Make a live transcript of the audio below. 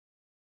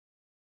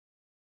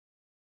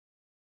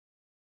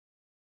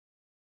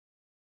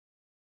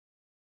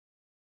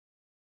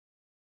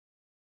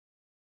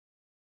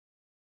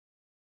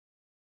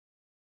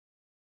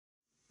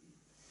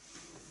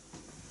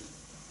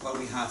Well,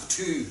 we have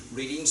two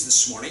readings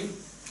this morning,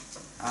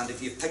 and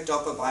if you've picked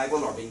up a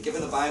Bible or been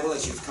given a Bible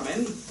as you've come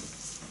in,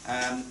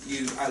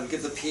 I'll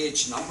give the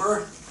page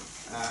number,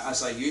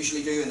 as I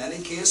usually do in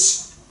any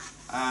case,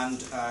 and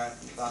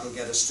that'll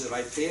get us to the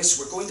right place.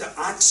 We're going to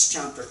Acts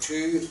chapter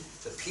 2.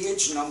 The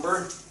page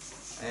number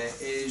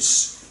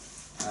is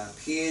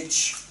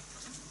page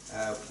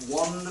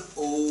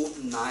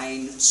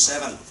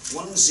 1097.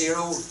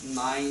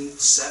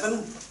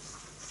 1097.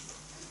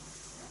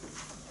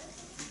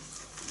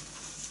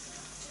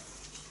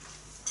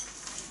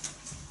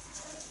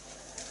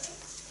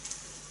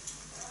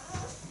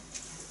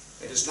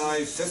 It is now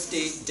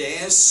 50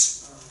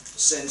 days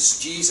since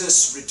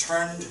Jesus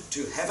returned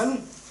to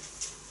heaven,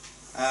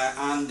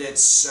 and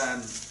it's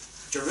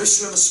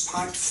Jerusalem is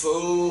packed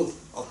full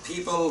of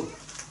people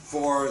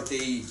for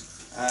the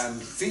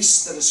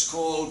feast that is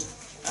called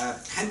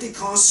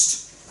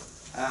Pentecost,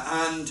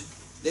 and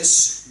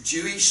this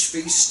Jewish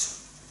feast,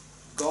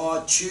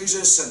 God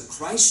chooses and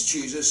Christ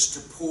chooses to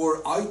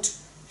pour out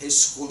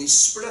His Holy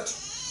Spirit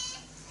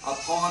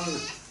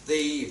upon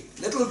the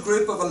little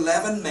group of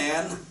 11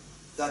 men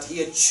that He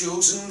had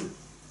chosen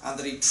and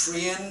that He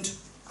trained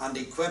and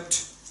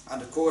equipped.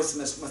 And of course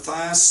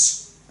Matthias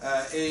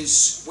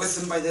is with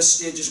them by this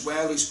stage as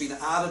well, who's been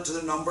added to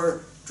the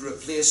number to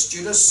replace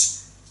Judas.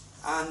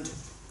 And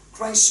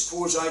Christ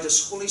pours out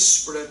His Holy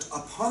Spirit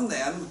upon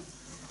them,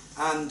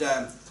 and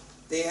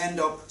they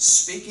end up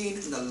speaking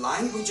in the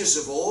languages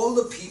of all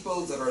the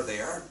people that are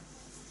there.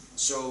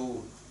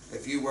 So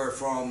if you were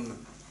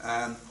from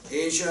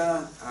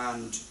Asia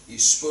and you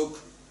spoke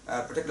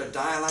a particular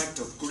dialect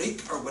of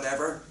Greek or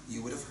whatever,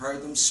 you would have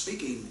heard them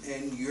speaking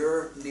in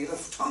your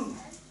native tongue.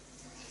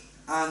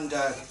 And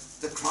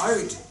the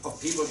crowd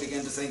of people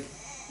begin to think,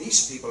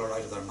 these people are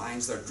out of their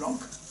minds, they're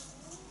drunk.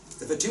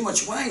 They've had too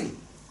much wine.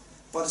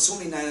 But it's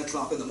only 9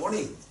 o'clock in the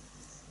morning.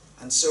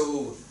 And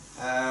so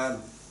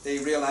they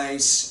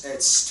realize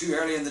it's too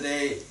early in the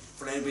day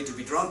for anybody to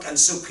be drunk. And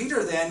so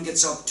Peter then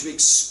gets up to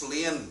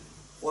explain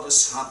what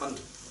has happened.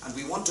 And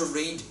we want to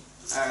read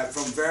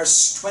from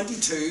verse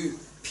 22,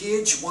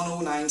 page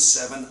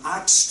 1097,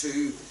 Acts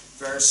 2,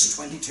 verse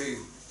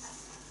 22.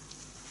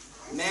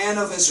 Men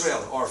of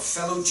Israel, or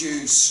fellow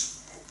Jews,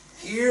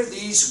 hear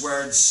these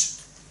words.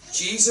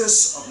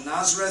 Jesus of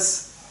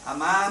Nazareth, a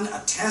man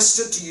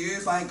attested to you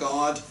by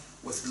God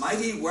with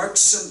mighty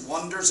works and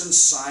wonders and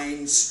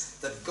signs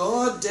that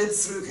God did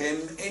through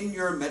Him in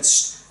your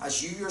midst,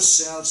 as you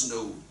yourselves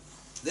know.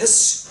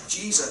 This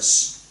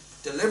Jesus,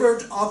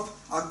 delivered up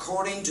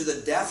according to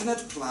the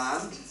definite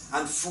plan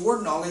and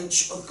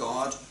foreknowledge of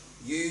God,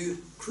 you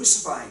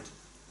crucified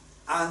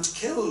and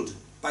killed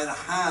by the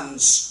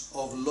hands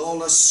of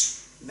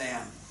lawless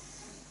men.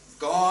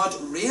 God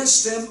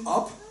raised Him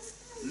up,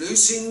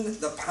 loosing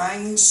the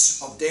pangs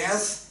of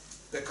death,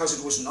 because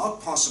it was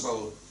not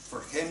possible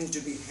for Him to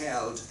be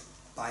held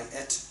by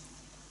it.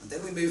 And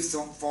then we move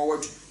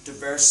forward to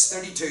verse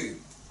 32,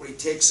 where He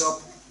takes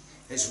up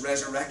His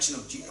resurrection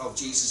of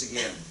Jesus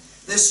again.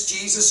 This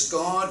Jesus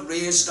God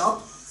raised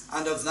up,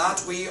 and of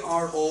that we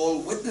are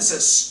all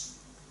witnesses.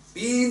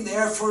 Being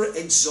therefore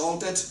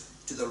exalted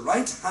to the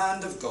right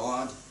hand of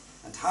God,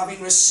 and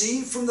having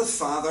received from the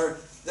Father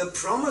the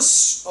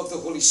promise of the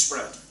Holy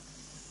Spirit,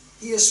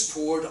 He has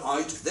poured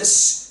out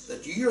this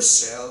that you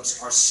yourselves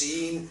are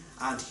seeing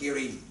and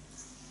hearing.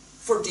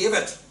 For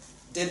David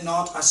did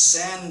not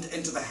ascend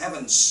into the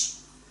heavens,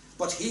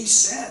 but he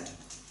said,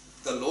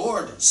 the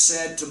Lord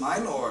said to my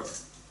Lord,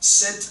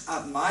 sit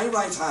at my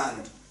right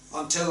hand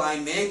until I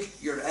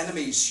make your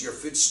enemies your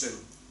footstool.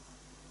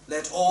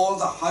 Let all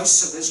the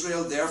house of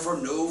Israel therefore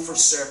know for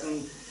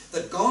certain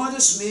that God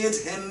has made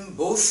Him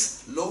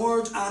both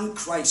Lord and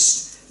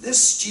Christ,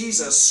 this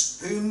Jesus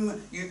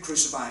whom you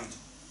crucified.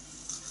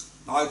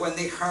 Now when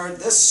they heard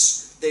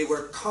this, they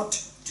were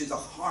cut to the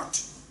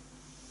heart,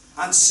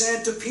 and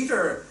said to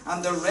Peter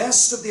and the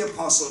rest of the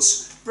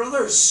apostles,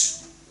 brothers,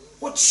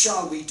 what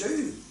shall we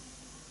do?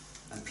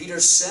 And Peter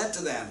said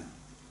to them,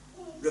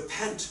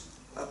 repent,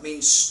 that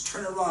means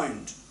turn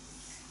around,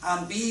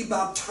 and be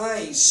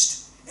baptized,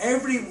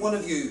 every one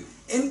of you,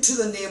 into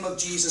the name of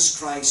Jesus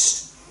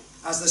Christ,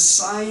 as the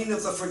sign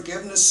of the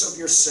forgiveness of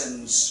your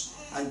sins,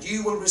 and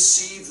you will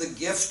receive the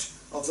gift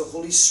of the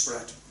Holy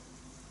Spirit.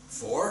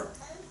 For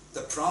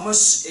the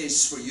promise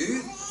is for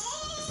you,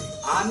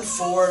 and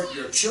for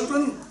your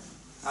children,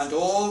 and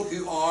all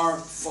who are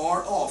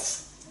far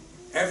off,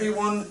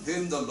 everyone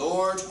whom the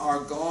Lord our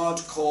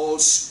God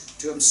calls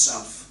to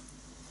Himself.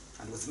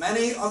 And with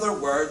many other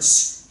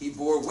words He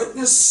bore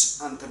witness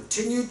and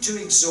continued to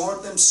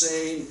exhort them,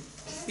 saying,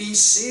 be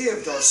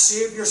saved, or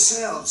save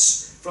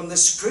yourselves from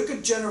this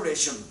crooked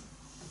generation.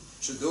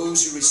 So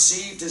those who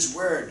received His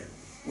word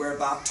were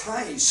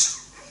baptized,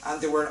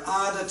 and there were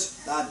added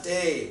that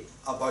day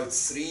about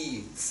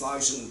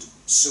 3,000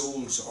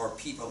 souls or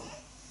people.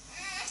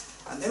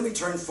 And then we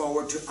turn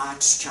forward to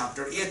Acts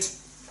chapter 8.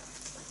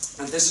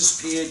 And this is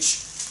page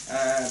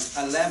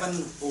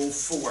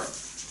 1104.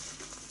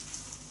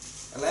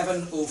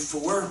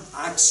 1104,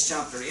 Acts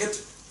chapter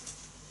 8.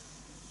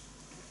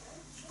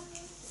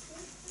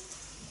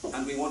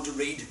 And we want to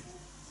read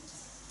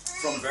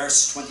from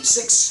verse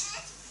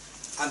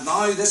 26. And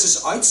now this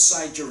is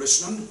outside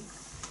Jerusalem.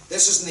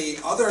 This is the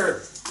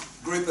other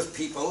group of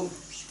people,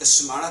 the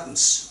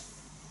Samaritans.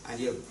 And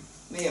you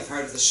may have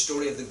heard of the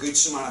story of the Good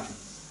Samaritan.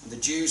 And the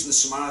Jews and the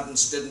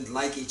Samaritans didn't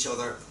like each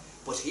other.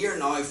 But here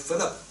now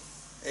Philip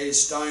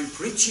is down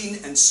preaching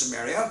in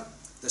Samaria,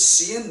 the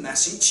same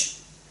message.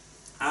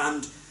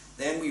 And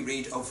then we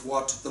read of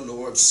what the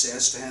Lord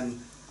says to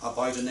him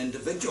about an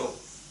individual.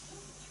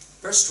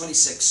 Verse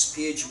 26,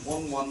 page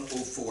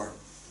 1104.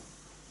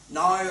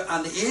 Now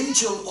an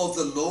angel of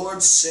the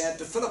Lord said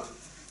to Philip,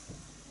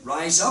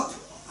 Rise up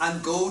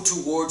and go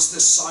towards the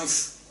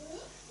south,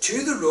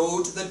 to the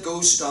road that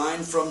goes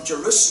down from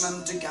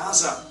Jerusalem to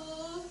Gaza.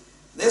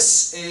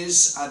 This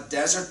is a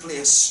desert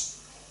place.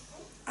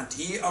 And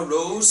he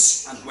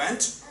arose and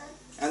went,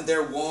 and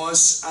there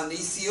was an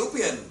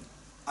Ethiopian,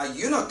 a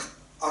eunuch,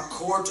 a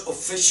court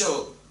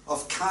official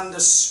of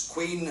Candace,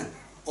 queen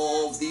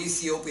of the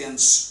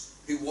Ethiopians,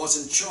 who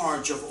was in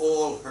charge of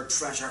all her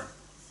treasure.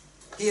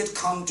 He had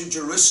come to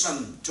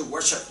Jerusalem to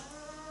worship,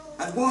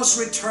 and was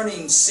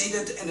returning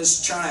seated in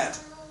his chariot,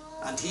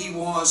 and he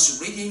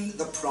was reading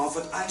the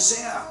prophet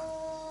Isaiah.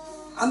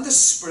 And the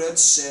Spirit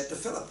said to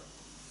Philip,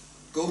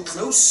 Go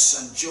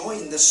close and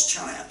join this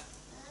chariot.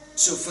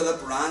 So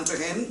Philip ran to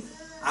him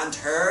and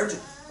heard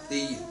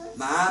the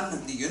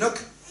man, the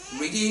eunuch,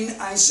 reading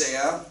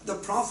Isaiah the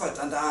prophet,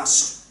 and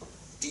asked,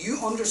 Do you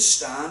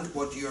understand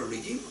what you are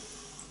reading?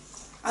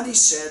 And he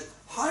said,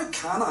 How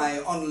can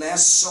I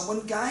unless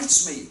someone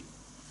guides me?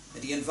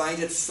 And he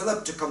invited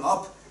Philip to come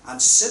up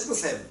and sit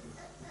with him.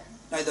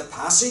 Now the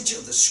passage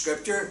of the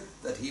scripture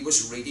that he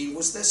was reading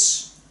was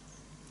this: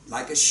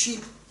 Like a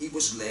sheep he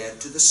was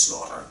led to the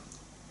slaughter.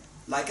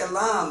 Like a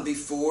lamb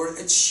before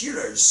its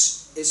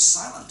shearers is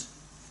silent,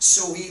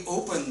 so he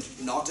opened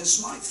not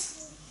his mouth.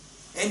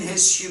 In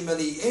his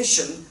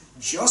humiliation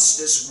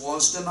justice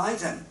was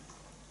denied him.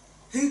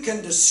 Who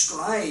can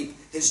describe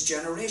his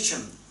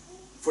generation?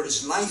 For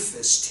his life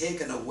is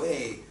taken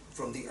away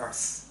from the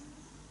earth.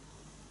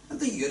 And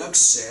the eunuch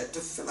said to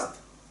Philip,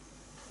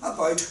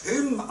 About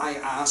whom, I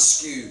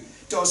ask you,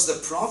 does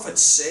the prophet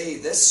say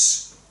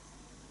this?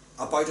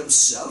 About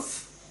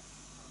himself,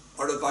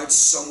 or about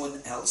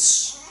someone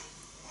else?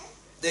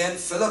 Then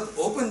Philip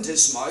opened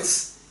his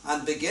mouth,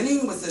 and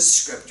beginning with this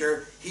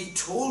scripture, he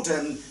told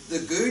him the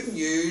good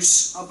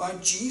news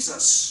about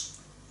Jesus.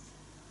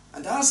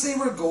 And as they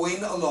were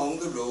going along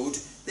the road,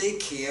 they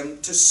came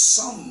to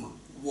some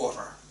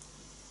water.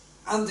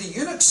 And the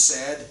eunuch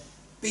said,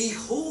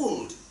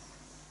 Behold,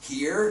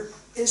 here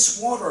is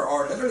water.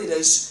 Or literally it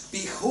is,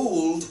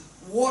 Behold,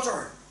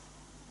 water.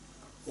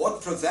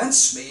 What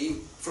prevents me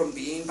from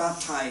being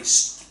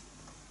baptized?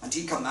 And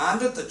he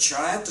commanded the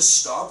chariot to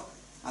stop,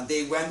 and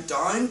they went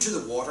down to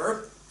the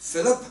water,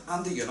 Philip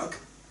and the eunuch,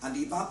 and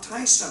he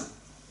baptized him.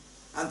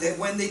 And then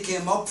when they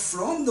came up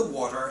from the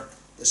water,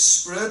 the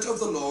Spirit of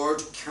the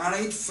Lord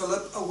carried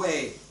Philip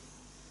away.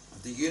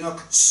 And the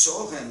eunuch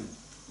saw him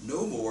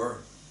no more,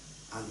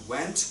 and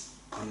went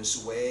on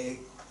his way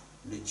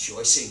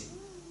rejoicing.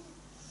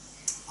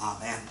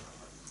 Amen.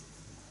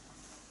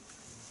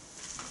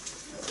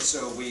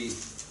 So we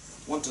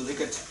want to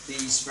look at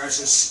these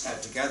verses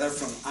together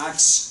from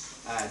Acts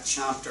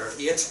chapter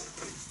 8.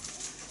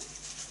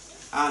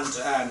 And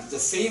the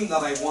theme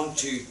that I want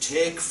to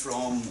take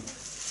from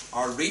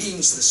our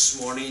readings this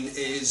morning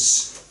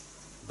is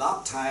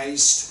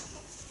baptized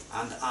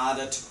and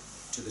added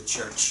to the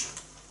church.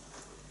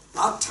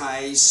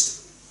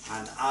 Baptized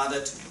and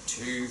added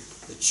to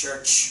the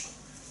church.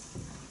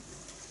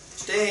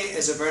 Today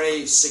is a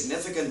very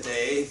significant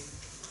day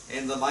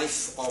in the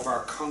life of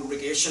our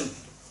congregation.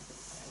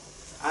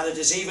 And it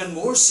is even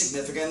more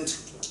significant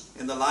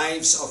in the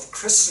lives of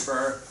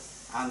Christopher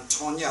and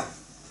Tonya,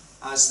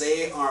 as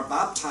they are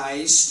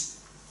baptized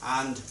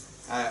and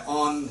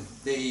on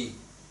the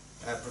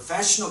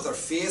profession of their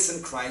faith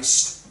in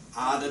Christ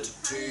added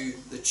to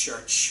the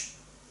church.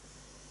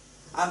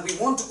 And we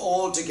want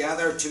all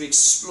together to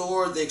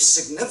explore the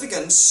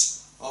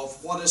significance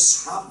of what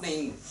is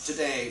happening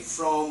today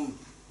from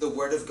the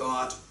Word of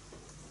God.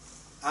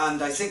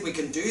 And I think we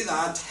can do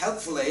that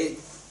helpfully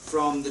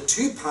from the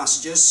two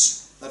passages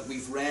that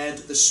we've read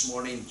this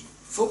morning,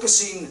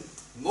 focusing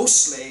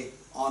mostly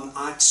on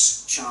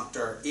Acts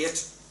chapter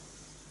 8,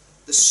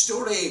 the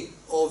story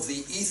of the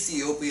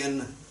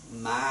Ethiopian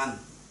man.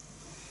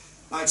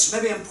 Now it's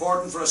maybe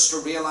important for us to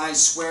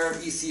realize where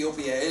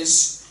Ethiopia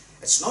is.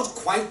 It's not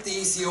quite the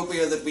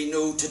Ethiopia that we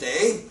know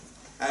today,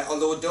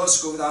 although it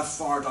does go that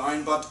far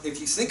down. But if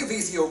you think of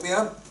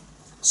Ethiopia,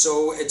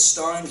 so it's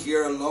down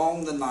here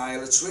along the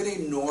Nile. It's really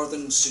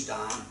northern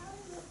Sudan,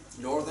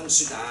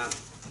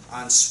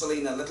 and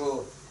spilling a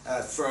little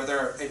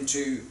further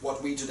into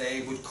what we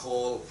today would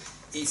call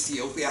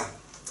Ethiopia.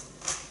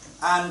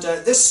 And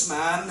this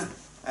man,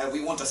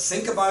 we want to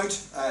think about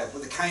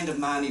the kind of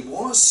man he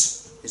was,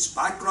 his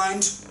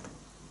background.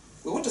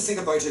 We want to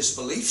think about his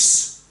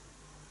beliefs,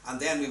 and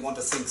then we want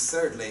to think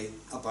thirdly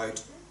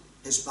about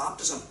his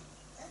baptism.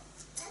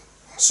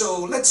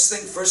 So let's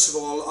think first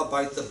of all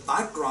about the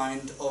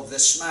background of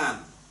this man.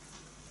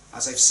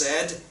 As I've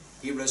said,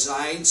 he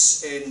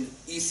resides in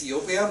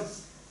Ethiopia,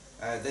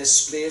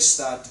 this place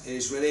that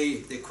is really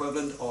the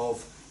equivalent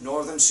of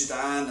northern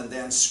Sudan and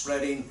then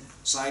spreading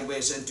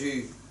sideways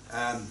into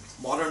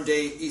modern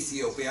day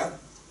Ethiopia.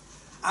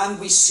 And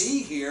we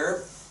see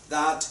here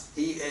that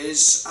he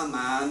is a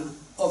man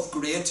of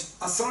great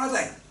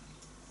authority.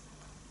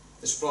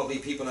 There's probably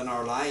people in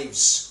our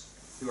lives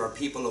who are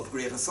people of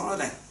great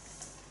authority.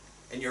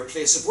 In your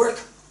place of work,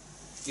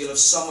 you'll have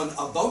someone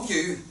above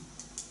you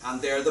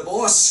and they're the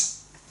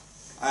boss,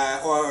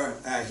 or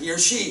he or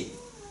she,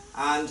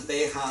 and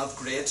they have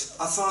great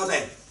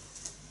authority.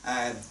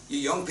 You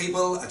young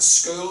people at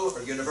school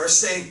or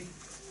university,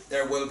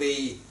 there will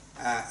be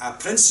a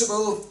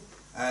principal,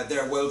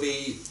 there will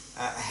be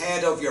a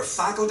head of your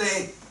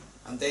faculty,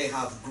 and they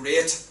have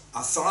great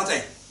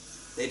authority.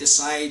 They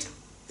decide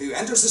who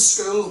enters the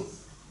school,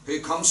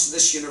 who comes to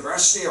this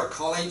university or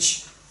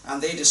college,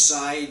 and they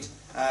decide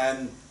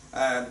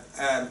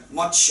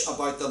much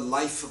about the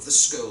life of the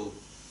school.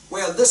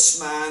 Well, this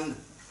man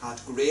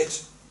had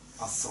great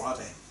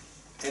authority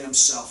in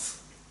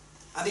himself.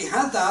 And he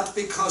had that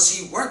because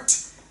he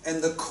worked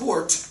in the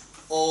court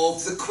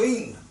of the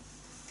queen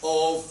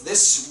of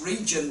this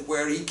region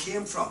where he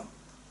came from.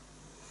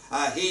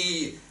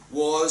 He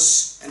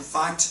was, in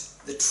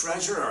fact, the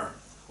treasurer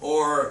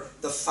or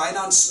the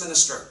finance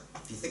minister.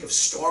 If you think of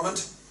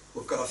Stormont,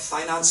 we've got a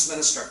finance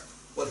minister.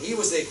 Well, he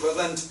was the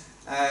equivalent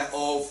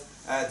of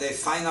the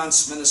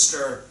finance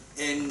minister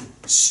in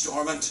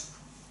Stormont.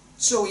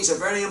 So he's a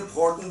very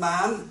important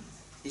man.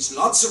 He's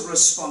lots of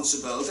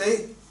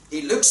responsibility.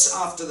 He looks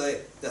after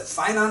the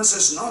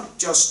finances, not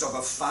just of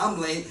a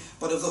family,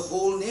 but of the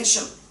whole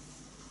nation.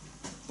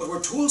 But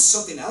we're told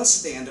something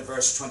else at the end of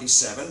verse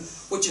 27,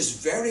 which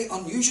is very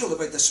unusual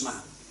about this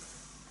man.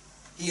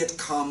 He had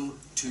come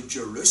to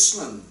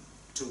Jerusalem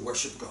to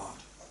worship God.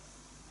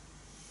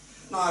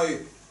 Now,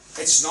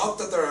 it's not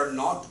that there are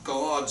not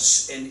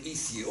gods in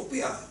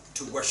Ethiopia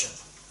to worship.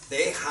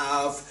 They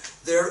have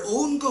their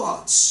own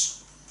gods.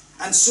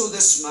 And so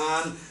this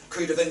man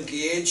could have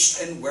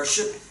engaged in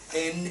worship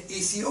in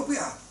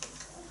Ethiopia.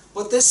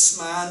 But this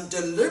man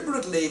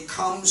deliberately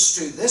comes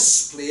to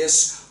this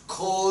place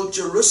called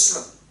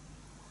Jerusalem,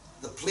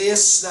 the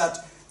place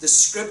that the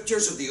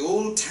scriptures of the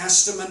Old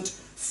Testament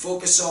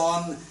focus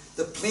on,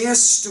 the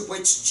place to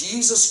which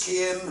Jesus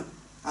came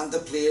and the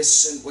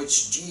place in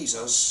which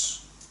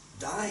Jesus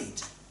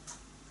died.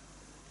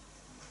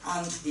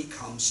 And he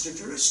comes to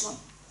Jerusalem.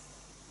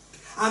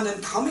 And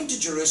in coming to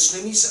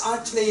Jerusalem, he's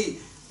actually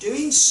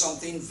doing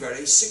something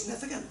very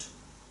significant.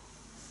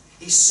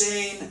 He's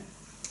saying,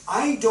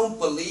 I don't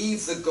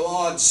believe the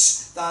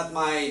gods that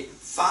my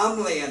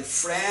family and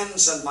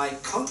friends and my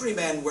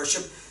countrymen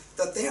worship,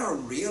 that they are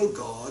real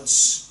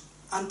gods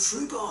and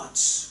true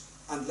gods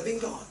and living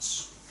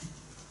gods.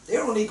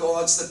 They're only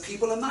gods that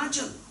people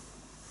imagine.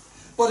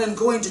 But in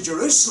going to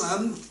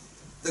Jerusalem,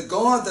 the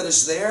God that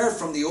is there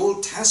from the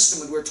Old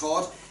Testament, we're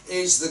taught,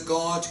 is the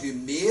God who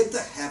made the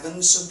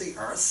heavens and the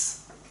earth,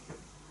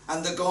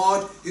 and the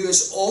God who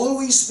has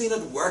always been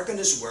at work in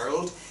his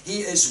world. He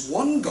is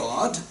one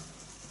God,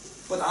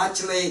 but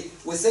actually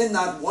within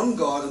that one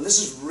God, and this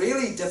is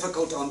really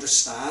difficult to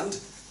understand,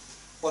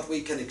 but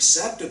we can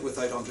accept it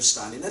without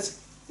understanding it.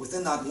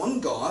 Within that one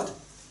God,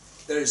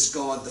 there is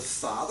God the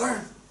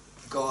Father,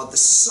 God the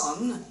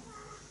Son,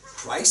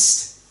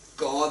 Christ,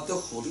 God the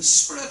Holy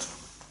Spirit.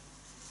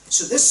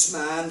 So this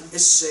man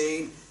is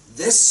saying,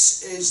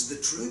 this is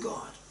the true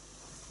God.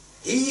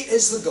 He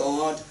is the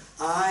God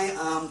I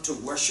am to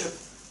worship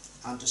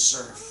and to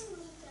serve.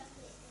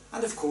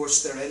 And of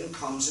course, therein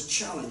comes a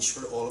challenge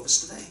for all of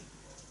us today.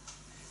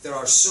 There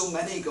are so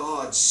many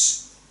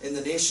gods in the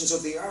nations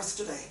of the earth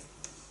today.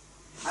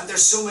 And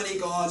there's so many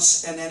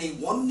gods in any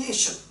one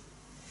nation.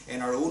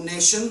 In our own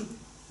nation,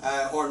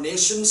 or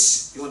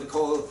nations, if you want to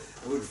call,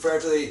 we refer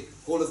to the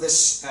whole of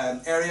this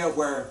area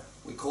where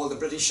we call the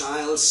British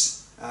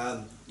Isles,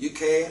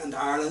 UK and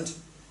Ireland.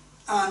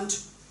 And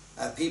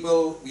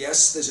people,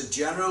 yes, there's a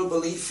general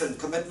belief and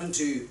commitment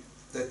to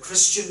the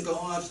Christian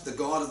God, the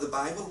God of the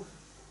Bible.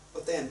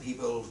 But then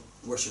people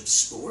worship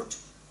sport.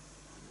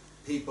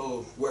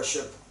 People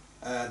worship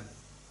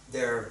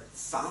their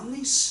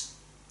families.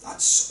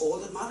 That's all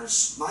that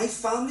matters. My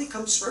family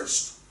comes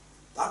first.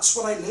 That's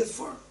what I live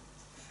for.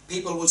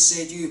 People will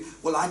say to you,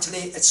 well,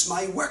 actually, it's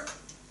my work.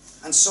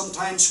 And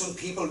sometimes when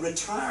people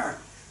retire,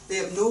 they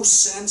have no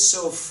sense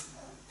of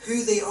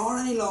who they are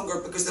any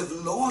longer because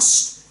they've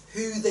lost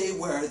who they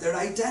were, their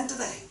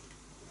identity.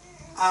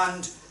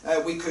 And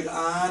we could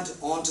add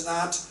onto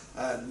that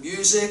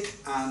music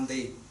and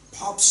the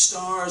pop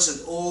stars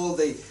and all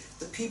the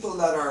people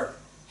that are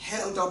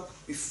held up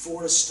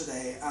before us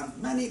today. And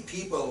many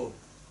people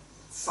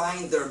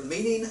find their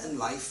meaning in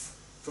life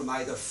from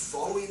either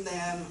following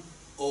them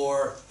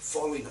or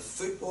following a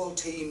football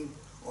team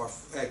or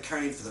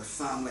caring for their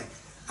family.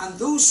 And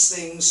those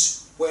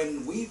things,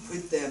 when we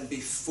put them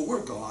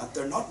before God,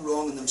 they're not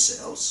wrong in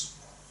themselves.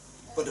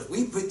 But if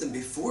we put them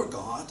before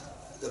God,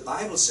 the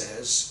Bible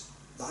says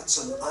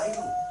that's an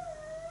idol.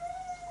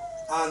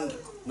 And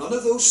none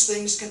of those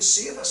things can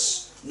save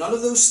us. None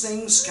of those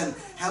things can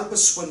help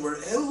us when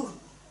we're ill.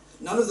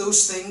 None of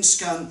those things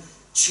can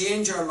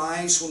change our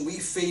lives when we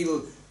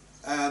feel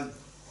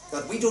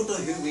that we don't know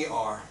who we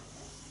are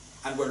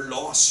and we're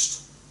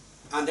lost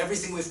and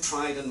everything we've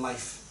tried in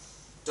life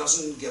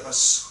doesn't give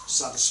us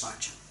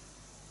satisfaction.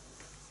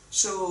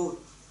 So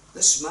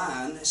this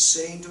man is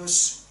saying to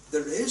us,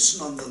 there is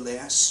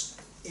nonetheless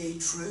a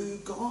true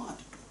God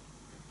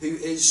who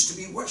is to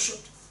be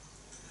worshipped.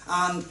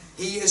 And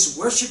he is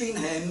worshipping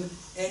him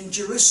in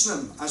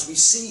Jerusalem, as we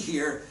see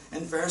here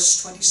in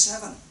verse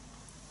 27.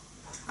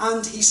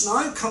 And he's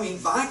now coming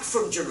back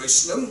from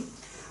Jerusalem,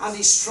 and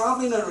he's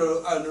travelling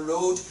on a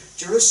road.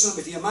 Jerusalem,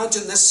 if you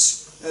imagine this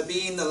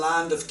being the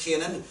land of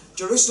Canaan,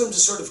 Jerusalem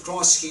is sort of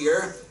across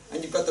here,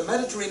 and you've got the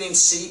Mediterranean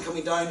Sea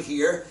coming down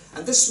here,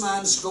 and this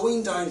man's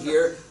going down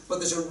here, but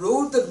there's a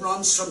road that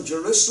runs from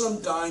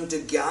Jerusalem down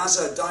to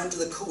Gaza, down to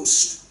the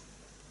coast.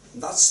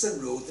 And that's the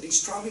road that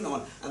he's travelling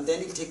on, and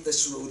then he'll take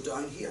this road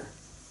down here.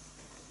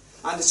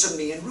 And it's a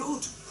main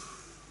road.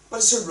 But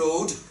it's a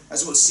road,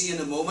 as we'll see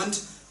in a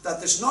moment, that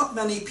there's not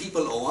many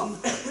people on,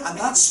 and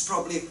that's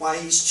probably why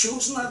he's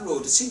chosen that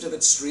road. It seems a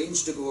bit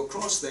strange to go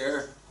across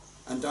there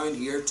and down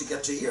here to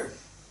get to here.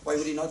 Why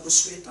would he not go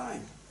straight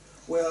down?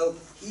 Well,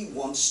 he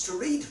wants to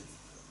read.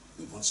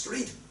 He wants to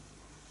read.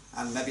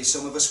 And maybe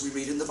some of us, we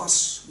read in the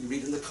bus, we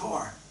read in the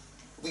car.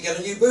 We get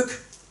a new book,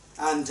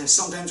 and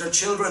sometimes our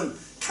children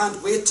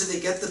can't wait till they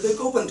get the book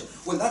opened.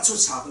 Well, that's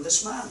what's happened to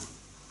this man.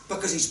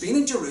 Because he's been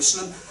in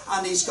Jerusalem,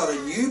 and he's got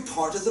a new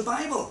part of the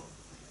Bible.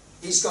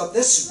 He's got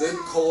this book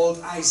called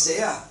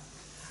Isaiah.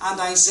 And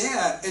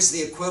Isaiah is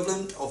the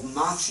equivalent of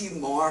Matthew,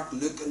 Mark,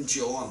 Luke and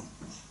John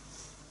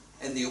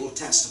in the Old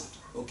Testament.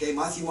 Okay,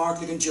 Matthew, Mark,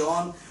 Luke and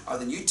John are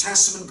the New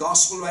Testament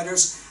gospel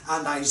writers,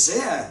 and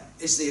Isaiah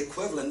is the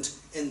equivalent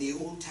in the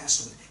Old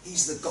Testament.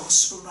 He's the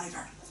gospel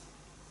writer.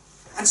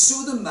 And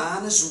so the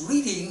man is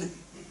reading,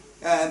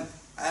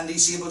 and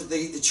he's able to,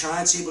 the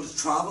child's able to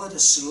travel at a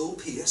slow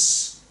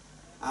pace,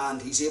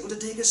 and he's able to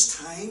take his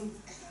time,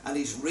 and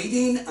he's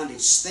reading and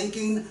he's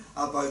thinking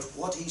about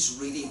what he's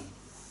reading.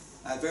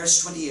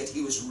 Verse 28,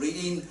 he was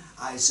reading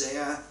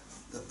Isaiah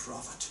the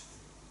prophet.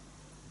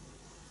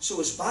 So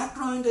his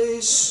background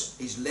is,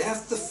 he's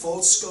left the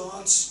false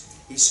gods,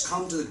 he's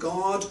come to the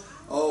God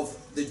of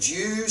the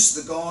Jews,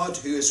 the God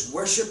who is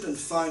worshipped and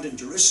found in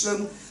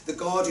Jerusalem, the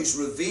God who's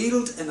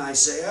revealed in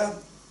Isaiah.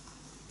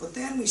 But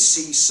then we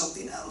see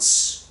something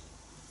else.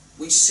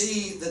 We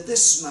see that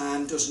this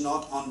man does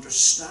not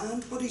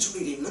understand what he's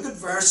reading. Look at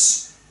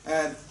verse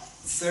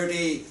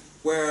 30,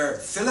 where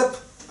Philip,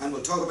 and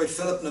we'll talk about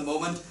Philip in a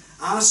moment,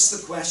 asks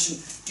the question,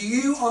 do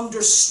you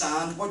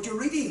understand what you're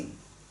reading?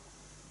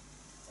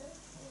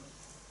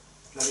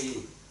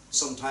 Maybe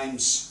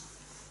sometimes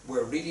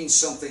we're reading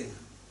something.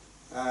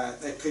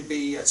 It could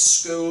be at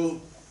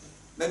school.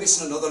 Maybe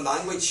it's in another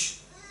language.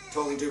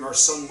 Talking to our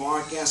son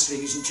Mark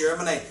yesterday, he's in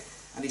Germany,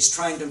 and he's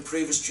trying to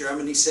improve his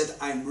German. He said,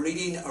 I'm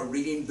reading a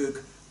reading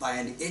book by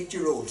an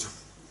 8-year-old.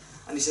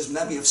 And he says,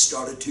 maybe I've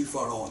started too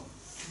far on.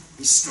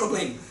 He's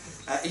struggling.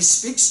 He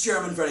speaks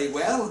German very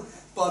well,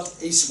 but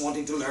he's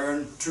wanting to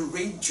learn to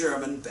read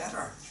German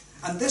better.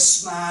 And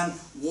this man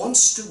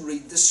wants to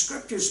read the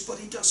scriptures, but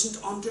he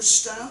doesn't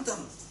understand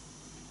them.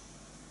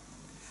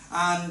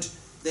 And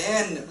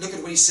then look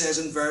at what he says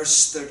in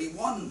verse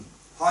 31.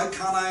 How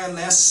can I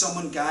unless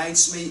someone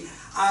guides me?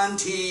 And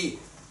he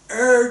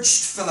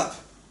urged Philip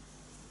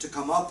to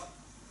come up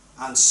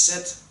and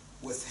sit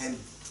with him.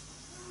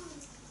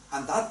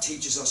 And that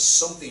teaches us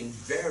something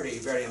very,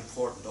 very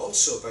important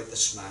also about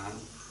this man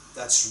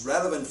that's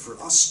relevant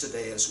for us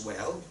today as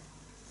well.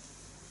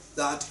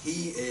 That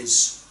he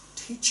is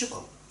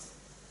teachable.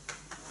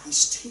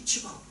 He's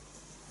teachable.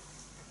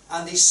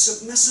 And he's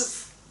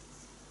submissive.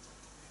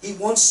 He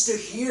wants to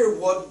hear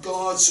what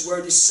God's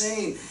word is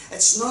saying.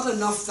 It's not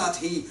enough that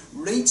he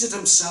reads it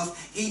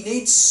himself. He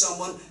needs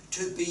someone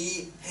to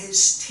be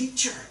his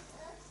teacher.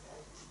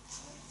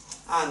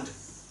 And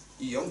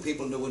you young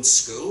people know in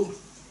school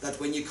that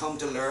when you come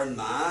to learn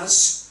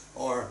Maths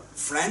or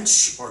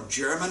French or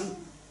German,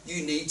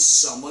 you need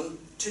someone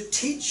to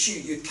teach you.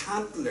 You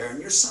can't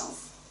learn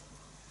yourself.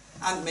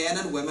 And men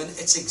and women,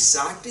 it's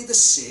exactly the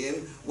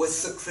same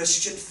with the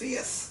Christian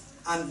faith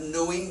and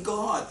knowing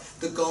God,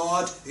 the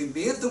God who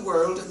made the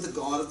world and the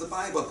God of the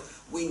Bible.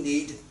 We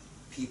need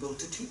people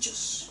to teach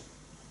us.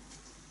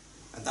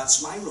 And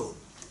that's my role.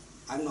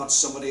 I'm not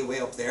somebody way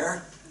up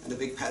there in a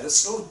big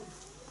pedestal.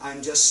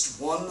 I'm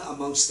just one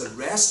amongst the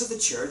rest of the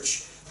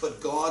church,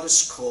 but God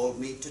has called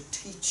me to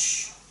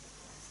teach,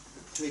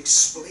 to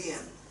explain,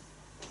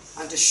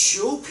 and to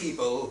show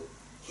people,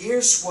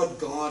 here's what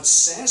God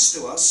says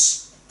to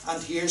us,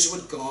 and here's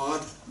what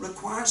God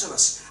requires of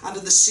us. And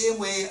in the same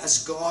way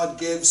as God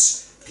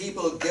gives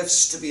people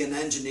gifts to be an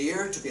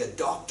engineer, to be a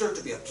doctor,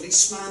 to be a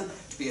policeman,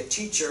 to be a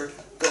teacher,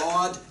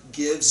 God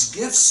gives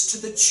gifts to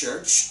the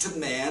church, to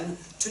men,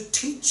 to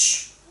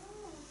teach.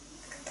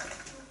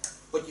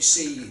 But you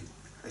see,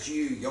 as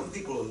you young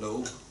people will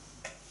know,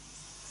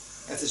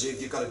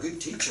 if you've got a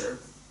good teacher,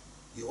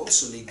 you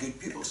also need good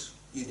pupils.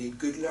 You need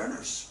good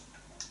learners.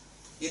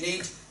 You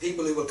need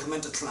people who will come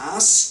into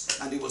class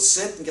and who will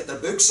sit and get their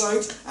books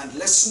out and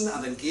listen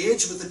and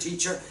engage with the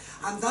teacher.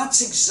 And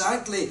that's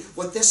exactly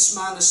what this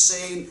man is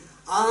saying.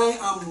 I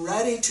am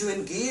ready to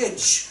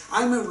engage.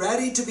 I'm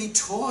ready to be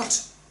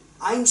taught.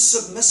 I'm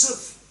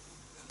submissive.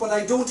 But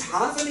I don't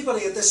have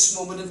anybody at this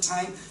moment in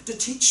time to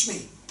teach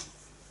me.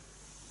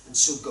 And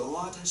so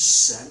God has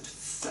sent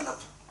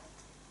Philip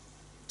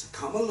to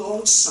come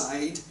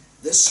alongside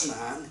this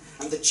man.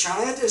 And the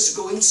chariot is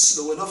going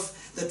slow enough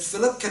that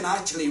Philip can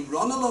actually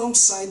run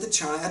alongside the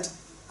chariot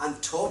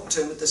and talk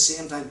to him at the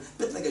same time.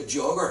 A bit like a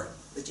jogger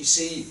that you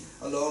see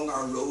along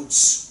our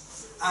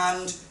roads.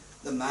 And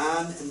the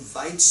man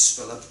invites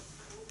Philip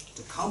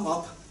to come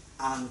up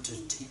and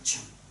to teach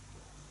him.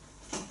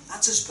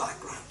 That's his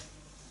background.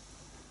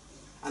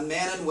 And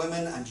men and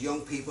women and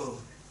young people,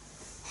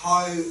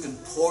 how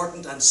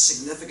important and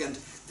significant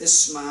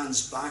this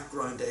man's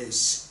background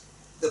is.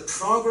 The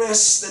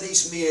progress that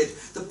he's made,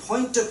 the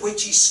point at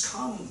which he's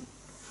come,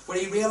 where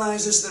he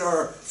realizes there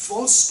are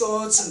false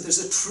gods and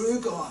there's a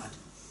true God.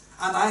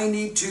 And I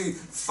need to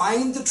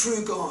find the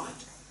true God.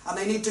 And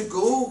I need to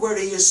go where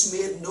he is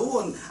made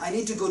known. I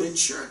need to go to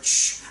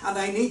church. And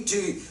I need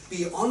to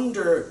be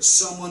under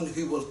someone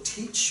who will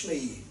teach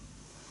me.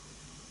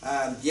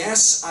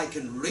 Yes, I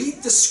can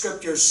read the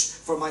scriptures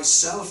for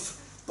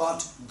myself,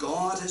 but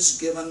God has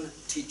given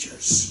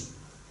teachers.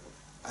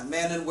 And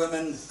men and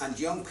women and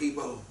young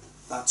people,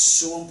 that's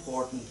so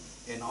important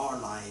in our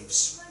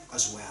lives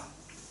as well.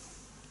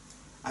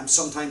 I'm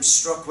sometimes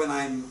struck when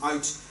I'm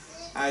out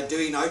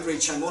doing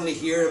outreach. I'm only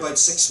here about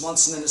 6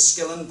 months in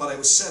Enniskillen, but I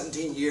was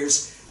 17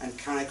 years in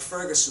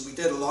Carrickfergus, and we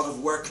did a lot of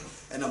work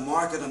in a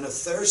market on a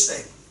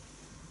Thursday.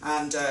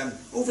 And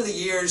over the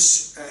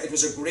years, it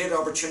was a great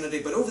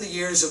opportunity, but over the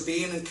years of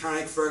being in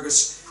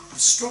Carrickfergus, I'm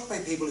struck by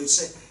people who'd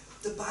say,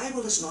 the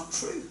Bible is not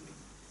true.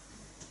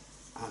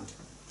 And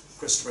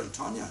Christopher and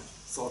Tanya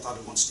thought that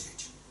at one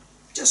stage.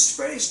 Just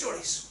fairy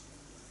stories.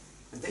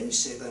 And then you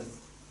say to them,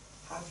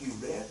 have you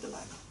read the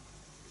Bible?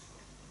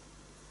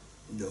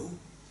 No.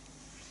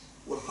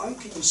 Well, how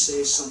can you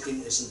say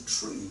something isn't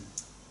true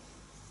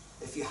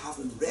if you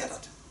haven't read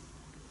it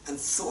and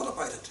thought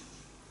about it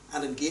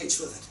and engaged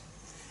with it?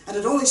 And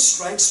it only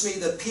strikes me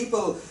that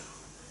people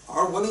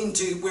are willing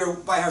to,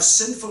 by our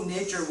sinful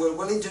nature, we're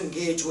willing to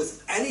engage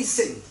with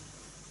anything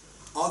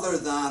other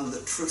than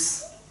the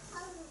truth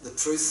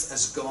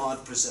as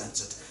God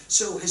presents it.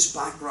 So his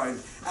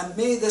background, and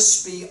may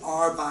this be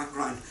our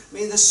background,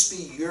 may this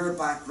be your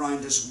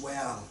background as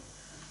well.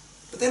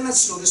 But then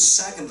let's notice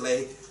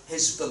secondly,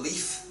 his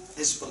belief.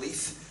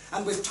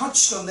 And we've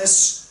touched on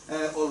this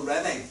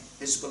already,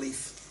 his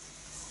belief.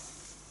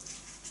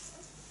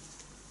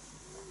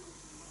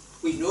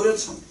 We've noted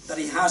that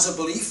he has a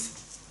belief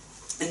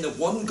in the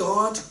one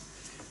God,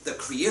 the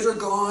Creator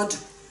God,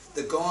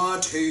 the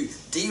God who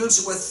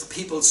deals with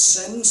people's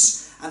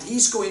sins. And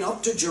he's going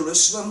up to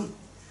Jerusalem.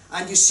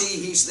 And you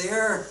see he's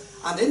there.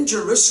 And in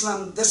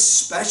Jerusalem, this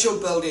special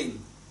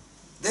building,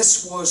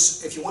 this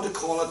was, if you want to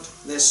call it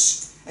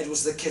this, it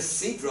was the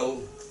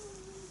cathedral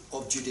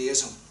of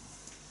Judaism.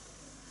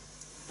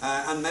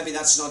 And maybe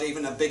that's not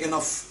even a big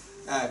enough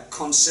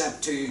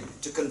concept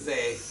to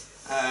convey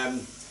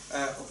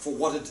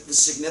for the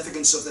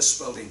significance of this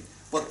building.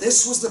 But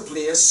this was the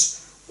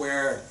place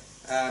where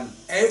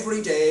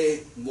every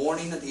day,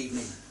 morning and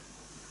evening,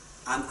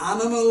 an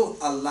animal,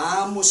 a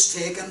lamb was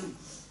taken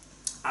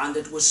and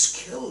it was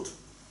killed.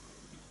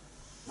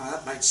 Now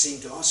that might seem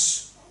to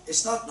us,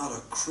 it's not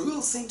a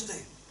cruel thing to do.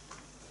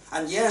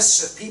 And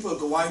yes, if people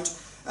go out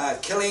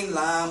killing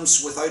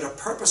lambs without a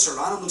purpose or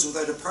animals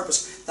without a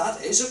purpose,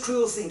 that is a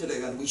cruel thing to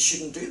do, and we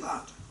shouldn't do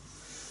that.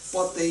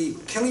 But the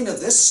killing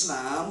of this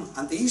lamb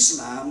and these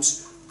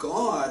lambs,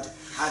 God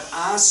had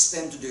asked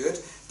them to do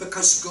it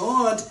because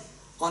God,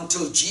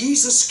 until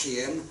Jesus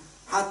came,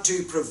 had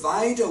to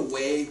provide a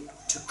way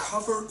to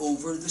cover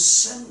over the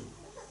sin.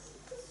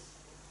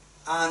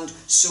 And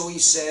so he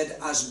said,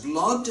 as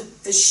blood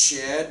is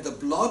shed, the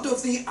blood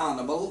of the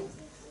animal,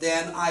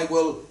 then I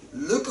will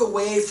look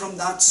away from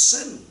that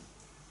sin.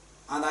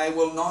 And I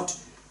will not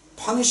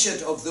punish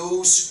it of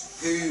those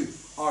who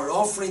are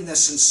offering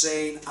this and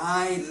saying,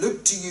 I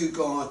look to you,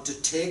 God,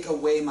 to take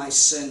away my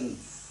sin.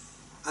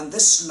 And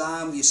this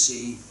lamb, you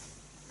see,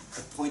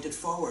 it pointed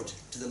forward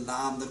to the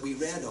lamb that we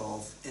read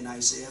of in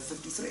Isaiah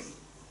 53.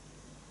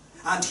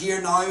 And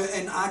here now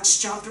in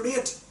Acts chapter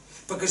 8,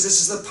 because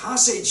this is the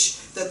passage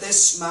that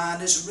this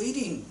man is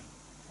reading.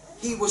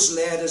 He was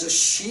led as a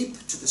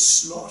sheep to the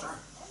slaughter.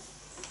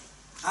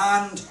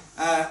 And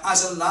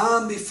as a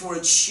lamb before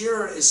its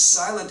shearer is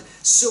silent,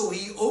 so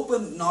he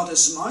opened not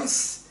his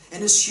mouth.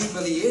 In his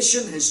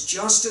humiliation his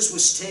justice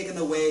was taken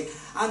away.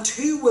 And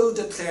who will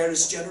declare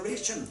his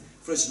generation?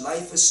 For his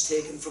life is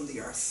taken from the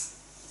earth.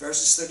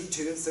 Verses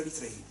 32 and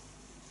 33.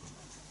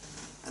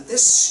 And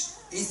this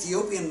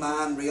Ethiopian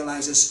man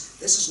realizes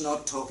this is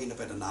not talking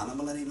about an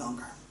animal any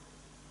longer.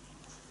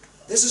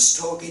 This is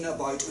talking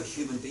about a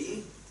human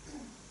being.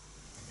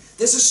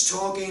 This is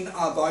talking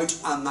about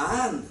a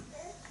man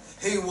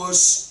who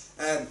was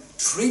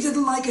treated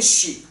like a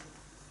sheep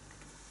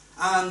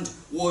and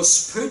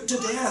was put to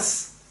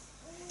death,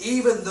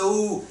 even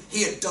though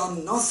he had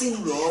done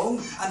nothing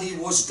wrong and he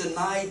was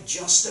denied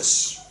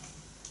justice.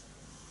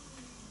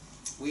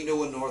 We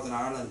know in Northern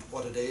Ireland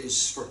what it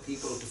is for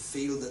people to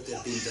feel that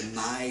they've been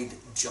denied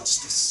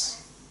justice.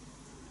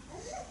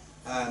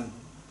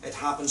 It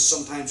happens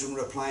sometimes when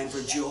we're applying for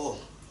a job.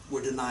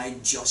 We're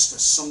denied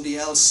justice. Somebody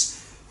else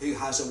who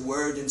has a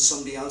word in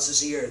somebody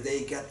else's ear,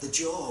 they get the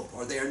job,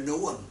 or they're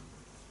known.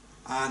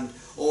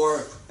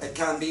 Or it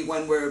can be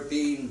when we're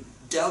being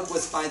dealt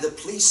with by the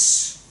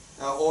police,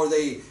 or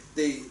the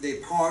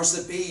powers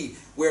that be,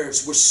 where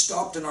we're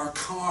stopped in our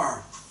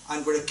car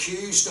and we're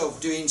accused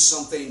of doing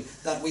something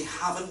that we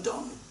haven't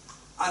done,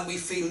 and we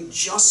feel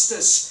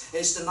justice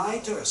is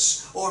denied to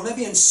us. Or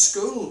maybe in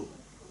school,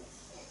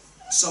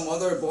 some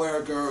other boy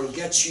or girl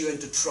gets you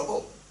into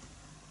trouble,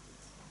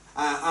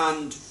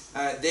 and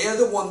they're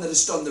the one that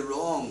has done the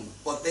wrong,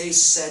 but they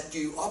set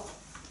you up,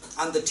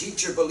 and the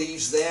teacher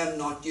believes them,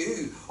 not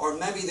you. Or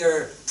maybe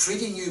they're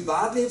treating you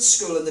badly at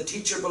school and the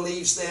teacher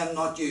believes them,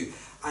 not you,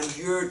 and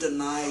you're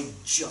denied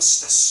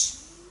justice.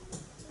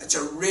 It's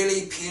a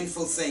really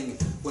painful thing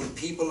when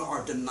people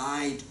are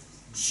denied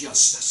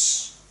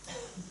justice.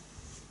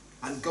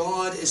 And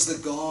God is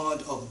the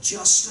God of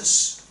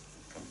justice.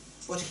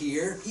 But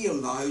here he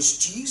allows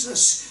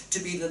Jesus to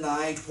be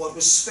denied what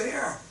was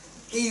fair.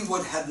 He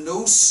would have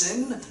no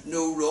sin,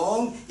 no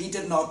wrong. He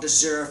did not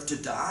deserve to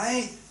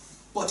die.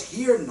 But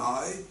here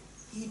now,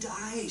 he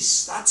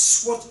dies.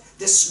 That's what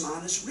this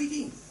man is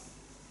reading.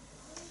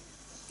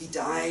 He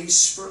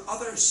dies for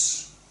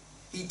others.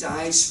 He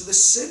dies for the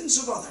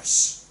sins of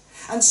others.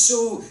 And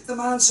so the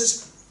man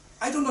says,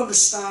 I don't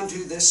understand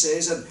who this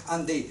is.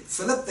 And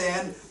Philip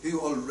then,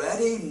 who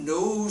already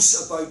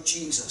knows about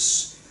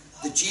Jesus,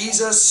 the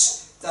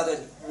Jesus that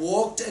had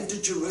walked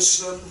into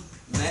Jerusalem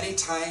many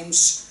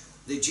times,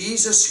 the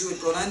Jesus who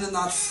had gone in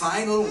that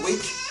final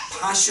week,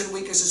 Passion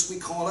Week as we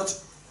call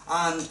it,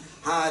 and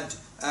had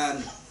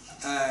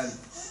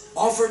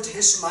offered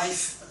his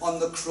life on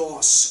the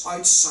cross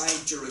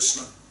outside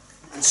Jerusalem.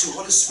 And so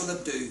what does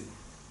Philip do?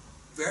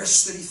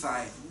 Verse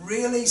 35,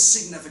 really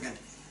significant.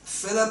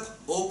 Philip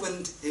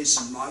opened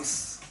his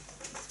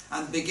mouth,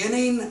 and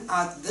beginning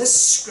at this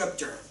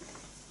scripture,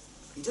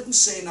 he didn't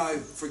say, now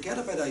forget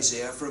about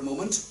Isaiah for a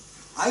moment.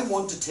 I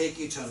want to take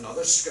you to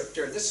another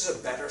scripture. This is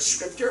a better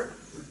scripture.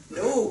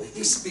 No,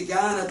 he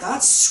began at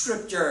that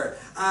scripture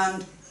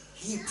and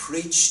he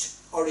preached,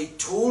 or he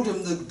told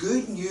him the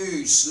good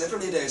news.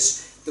 Literally it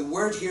is. The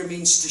word here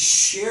means to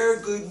share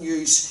good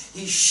news.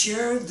 He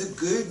shared the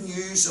good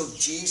news of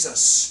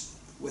Jesus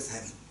with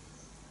him.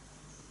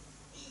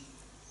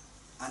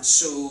 And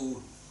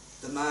so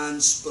the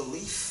man's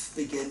belief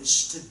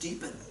begins to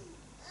deepen.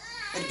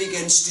 It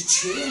begins to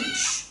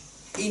change.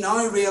 He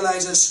now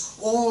realizes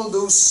all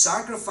those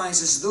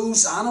sacrifices,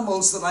 those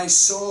animals that I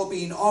saw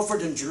being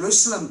offered in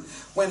Jerusalem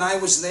when I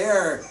was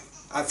there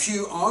a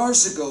few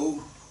hours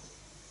ago,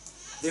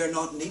 they're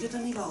not needed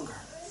any longer.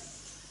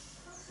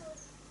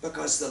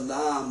 Because the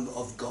Lamb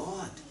of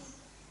God,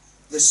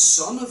 the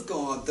Son of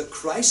God, the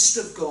Christ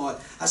of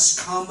God, has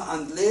come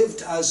and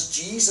lived as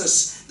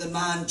Jesus, the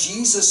man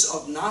Jesus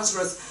of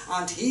Nazareth,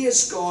 and he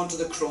has gone to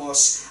the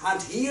cross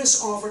and he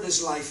has offered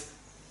his life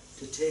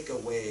to take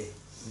away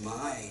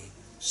my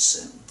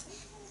sin,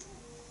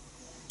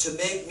 to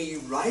make me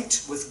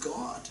right with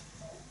God,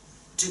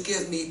 to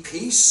give me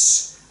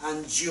peace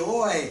and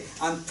joy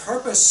and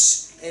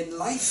purpose in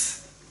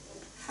life.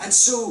 And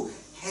so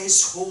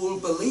his whole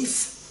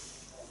belief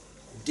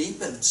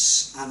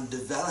deepens and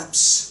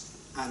develops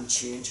and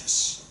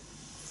changes.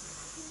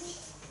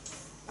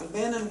 And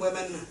men and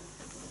women,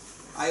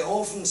 I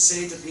often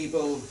say to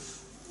people,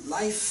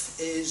 life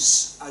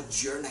is a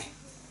journey.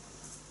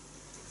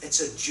 It's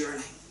a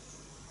journey.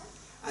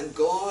 And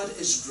God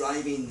is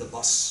driving the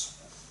bus.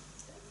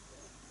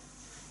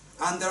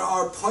 And there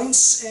are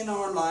points in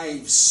our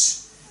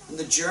lives, in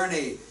the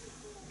journey,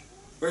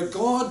 where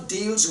God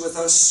deals with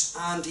us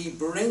and he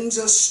brings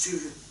us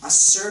to a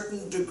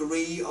certain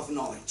degree of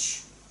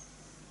knowledge.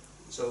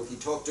 So if you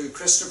talk to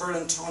Christopher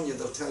and Tonya,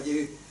 they'll tell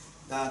you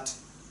that,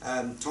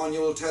 Tonya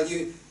will tell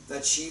you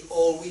that she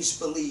always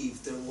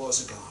believed there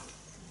was a God.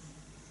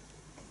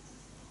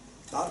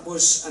 That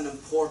was an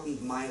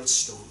important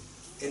milestone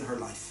in her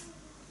life.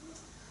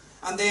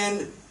 And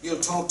then you'll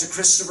talk to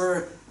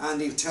Christopher and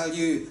he'll tell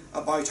you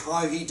about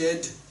how he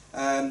did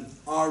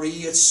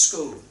RE at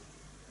school.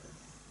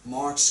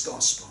 Mark's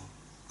Gospel.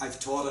 I've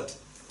taught it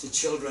to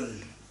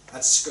children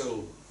at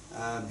school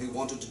who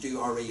wanted to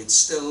do RE. It's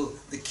still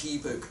the key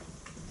book.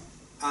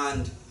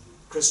 And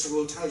Christopher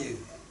will tell you,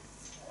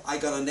 I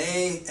got an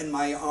A in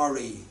my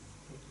RE,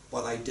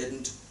 but I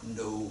didn't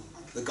know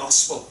the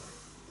Gospel.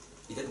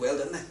 He did well,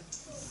 didn't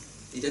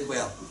he? He did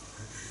well.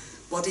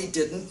 But he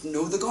didn't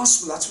know the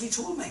Gospel. That's what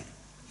he told me.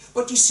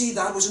 But you see,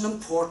 that was an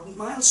important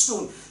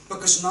milestone,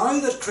 because now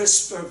that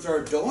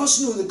Christopher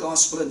does know the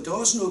Gospel and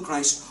does know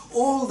Christ,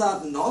 all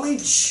that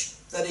knowledge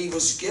that he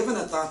was given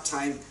at that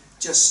time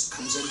just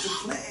comes into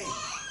play.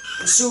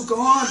 And so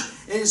God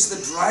is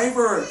the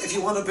driver, if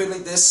you want to put it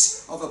like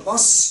this, of a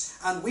bus,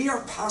 and we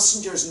are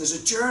passengers, and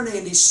there's a journey,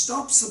 and he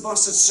stops the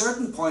bus at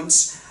certain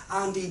points,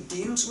 and he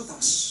deals with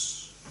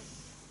us.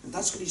 And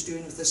that's what he's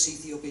doing with this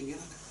Ethiopian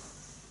eunuch.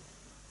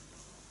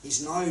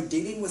 He's now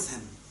dealing with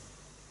him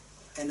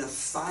in a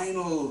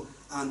final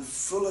and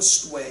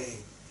fullest way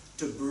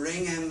to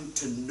bring him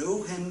to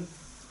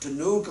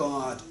know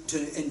God,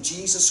 in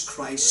Jesus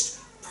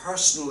Christ,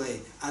 personally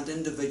and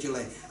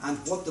individually, and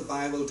what the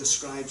Bible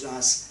describes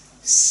as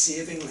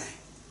savingly.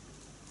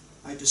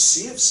 Now, to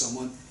save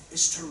someone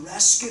is to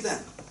rescue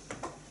them.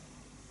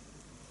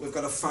 We've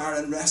got a fire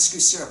and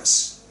rescue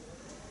service,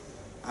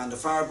 and the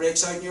fire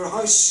breaks out in your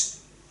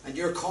house, and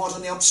you're caught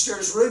in the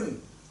upstairs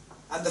room,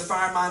 and the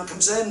fireman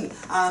comes in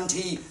and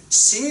he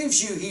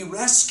saves you, he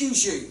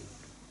rescues you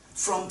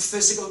from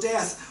physical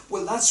death.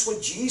 Well, that's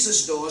what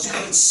Jesus does,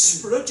 but it's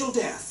spiritual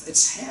death.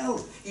 It's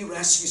hell he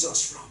rescues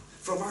us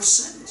from our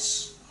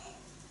sins.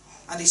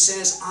 And he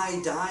says,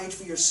 I died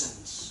for your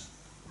sins.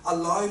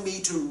 Allow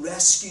me to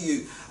rescue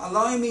you.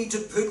 Allow me to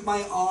put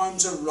my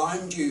arms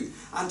around you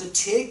and to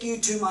take you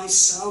to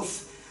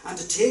myself and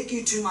to take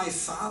you to my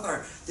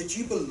Father, that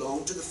you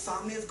belong to the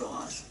family of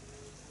God.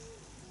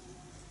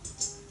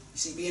 You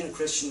see, being a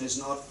Christian is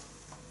not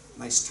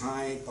nice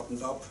tie,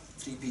 buttoned up,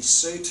 three-piece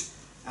suit,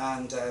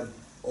 and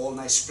all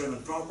nice, prim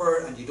and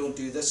proper, and you don't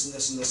do this and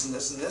this and this and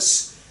this and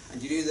this,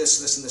 and you do this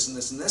and this and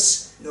this and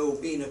this. No,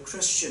 being a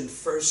Christian,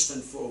 first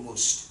and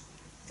foremost,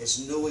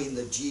 is knowing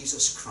that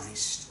Jesus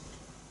Christ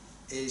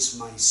is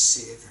my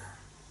Saviour,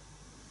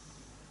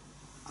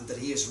 and that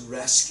he is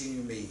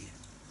rescuing me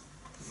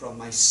from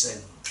my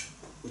sin,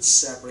 which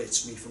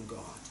separates me from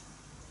God.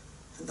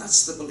 And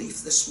that's the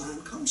belief this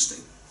man comes to.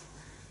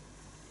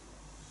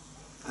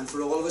 And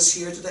for all of us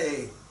here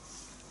today,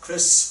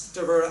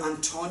 Christopher and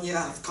Tonya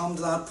have come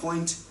to that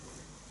point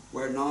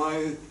where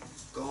now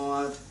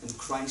God in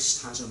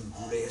Christ has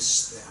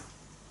embraced them.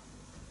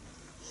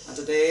 And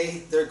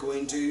today they're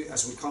going to,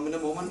 as we come in a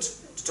moment,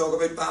 to talk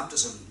about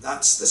baptism.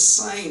 That's the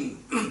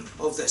sign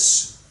of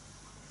this.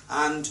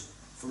 And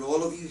for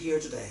all of you here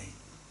today,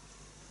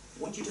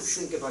 I want you to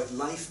think about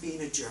life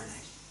being a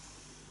journey.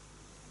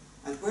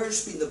 And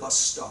where's been the bus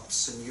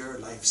stops in your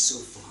life so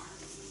far?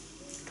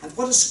 And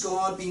what has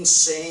God been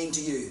saying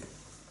to you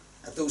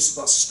at those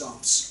bus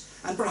stops?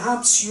 And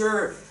perhaps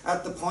you're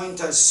at the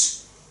point,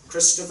 as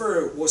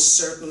Christopher was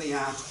certainly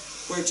at,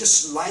 where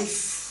just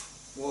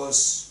life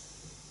was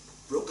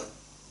broken,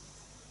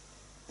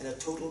 in a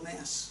total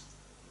mess.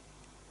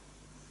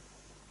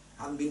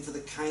 Hadn't been for the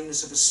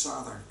kindness of his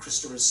father,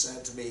 Christopher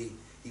said to me,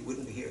 he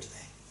wouldn't be here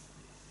today.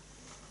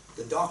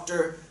 The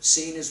doctor,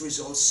 seeing his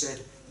results,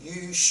 said,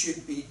 you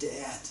should be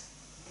dead,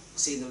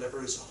 seeing the liver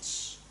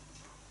results.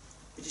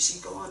 But you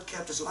see, God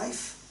kept his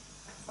life,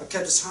 or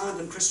kept his hand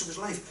in Christopher's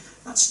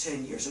life. That's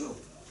 10 years ago.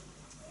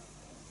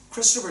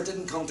 Christopher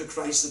didn't come to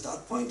Christ at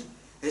that point.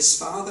 His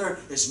father,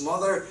 his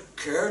mother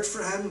cared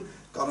for him,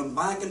 got him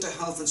back into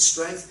health and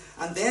strength,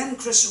 and then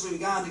Christopher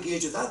began to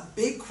engage with that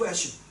big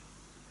question,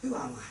 who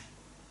am I?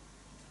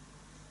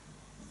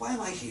 Why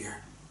am I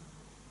here?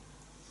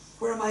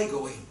 Where am I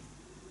going?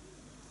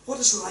 What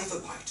is life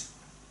about?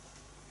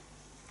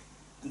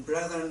 And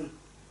brethren,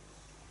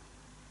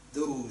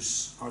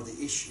 those are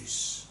the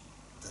issues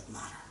that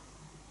matter.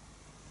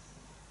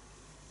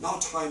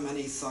 Not how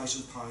many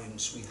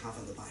 £1,000 we have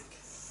in the bank.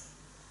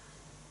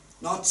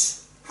 Not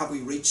have we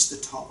reached the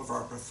top of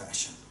our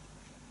profession.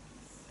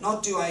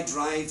 Not do I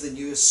drive the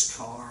newest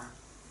car,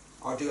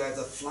 or do I have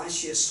the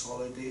flashiest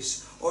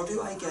holidays, or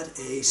do I get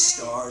A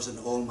stars in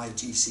all my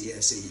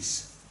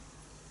GCSEs,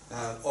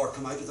 or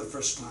come out with a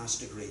first class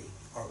degree,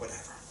 or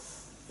whatever.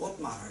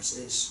 What matters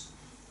is,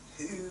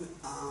 who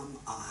am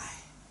I?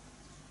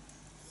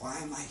 Why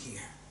am I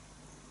here?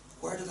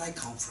 Where did I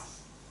come from?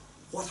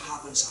 What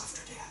happens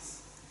after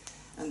death?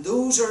 And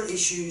those are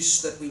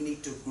issues that we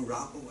need to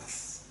grapple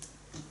with.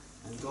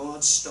 And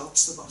God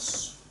stops the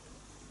bus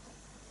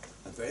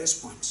at various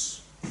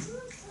points.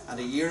 And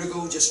a year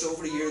ago, just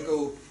over a year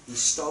ago, he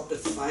stopped it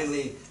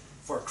finally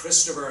for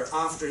Christopher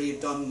after he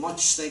had done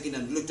much thinking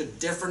and looked at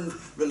different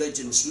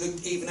religions,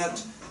 looked even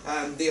at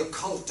the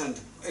occult, and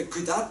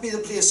could that be the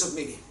place of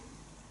meeting?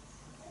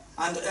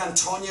 And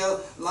Tonya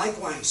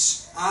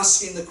likewise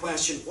asking the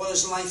question, what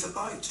is life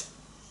about?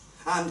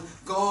 And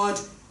God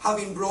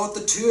having brought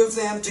the two of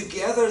them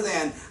together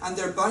then, and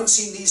they're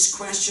bouncing these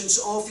questions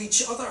off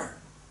each other.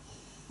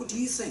 What do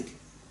you think?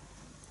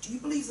 Do you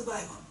believe the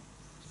Bible?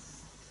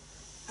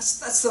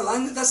 That's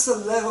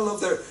the level of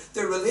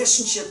their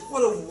relationship.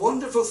 What a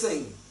wonderful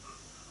thing.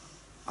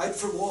 Out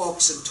for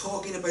walks and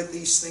talking about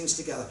these things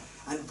together.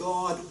 And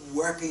God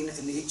working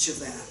in each of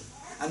them.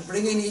 And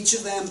bringing each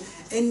of them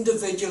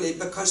individually,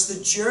 because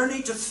the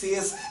journey to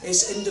faith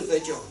is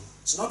individual.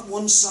 It's not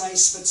one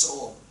size fits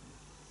all.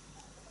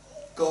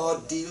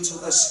 God deals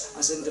with us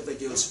as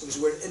individuals because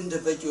we're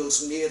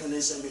individuals made in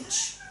his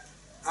image.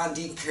 And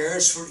he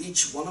cares for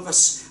each one of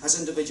us as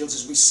individuals,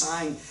 as we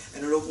sang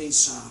in our opening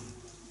psalm.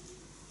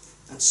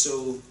 And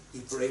so he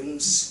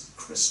brings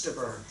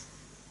Christopher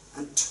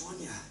and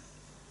Tonya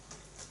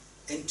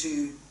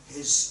into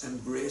his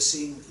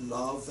embracing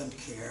love and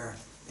care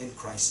in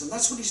Christ. And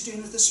that's what he's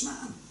doing with this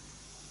man.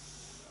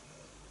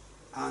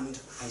 And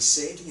I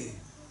say to you,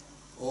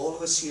 all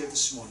of us here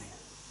this morning,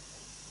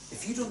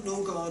 if you don't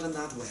know God in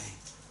that way,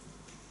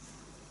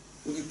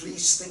 will you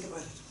please think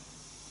about it?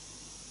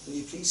 Will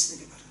you please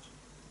think about it?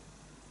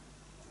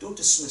 Don't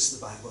dismiss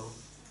the Bible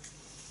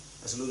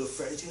as a load of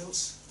fairy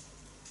tales.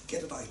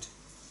 Get it out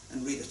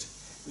and read it.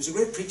 There was a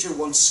great preacher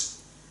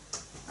once,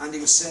 and he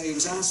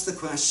was asked the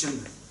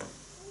question,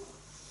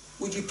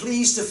 would you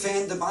please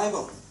defend the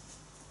Bible?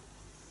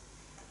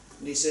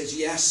 And he says,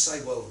 yes,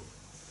 I will.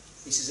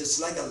 He says, it's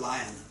like a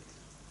lion.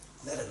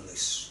 Let it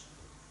loose.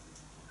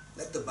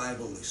 Let the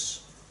Bible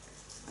loose.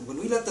 And when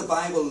we let the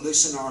Bible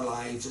loose in our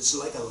lives, it's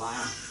like a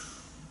lion.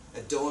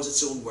 It does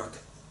its own work.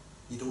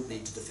 You don't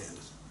need to defend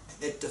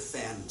it. It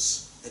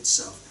defends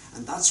itself.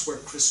 And that's where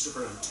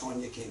Christopher and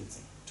Tonya came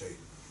to.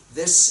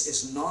 This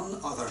is none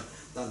other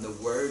than the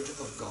Word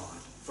of God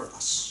for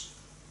us.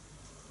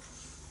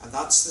 And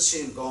that's the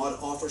same. God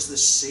offers the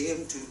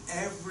same to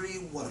every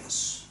one of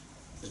us.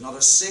 There's not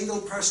a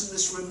single person in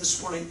this room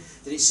this morning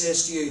that he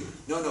says to you,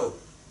 no,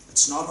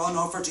 it's not on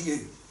offer to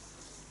you.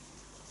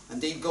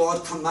 Indeed,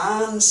 God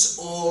commands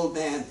all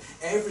men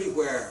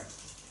everywhere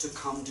to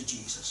come to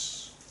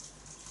Jesus.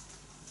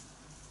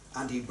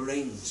 And he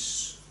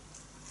brings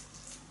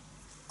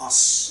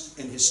us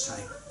in his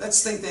time.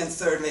 Let's think then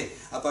thirdly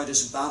about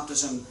his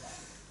baptism.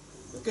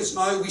 Because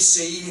now we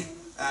see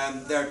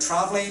they're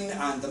travelling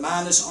and the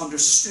man is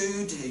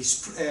understood.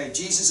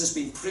 Jesus has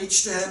been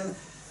preached to him.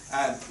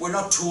 We're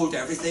not told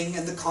everything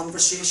in the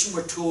conversation.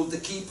 We're told the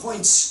key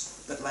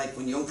points. But like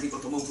when young people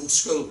come home from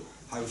school,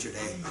 how was your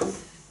day?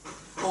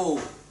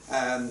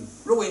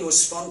 Rowing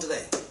was fun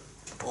today.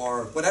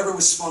 Or whatever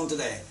was fun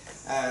today.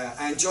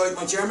 I enjoyed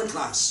my German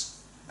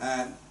class.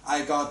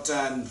 I got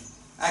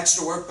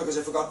extra work because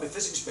I forgot my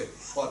physics book.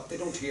 But they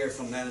don't hear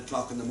from 9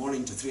 o'clock in the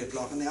morning to 3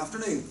 o'clock in the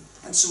afternoon.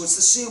 And so it's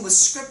the same with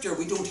Scripture.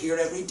 We don't hear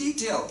every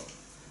detail.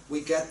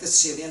 We get the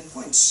salient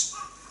points.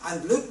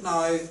 And look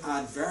now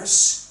at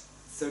verse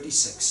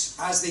 36.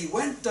 As they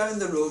went down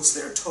the roads,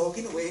 they're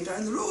talking away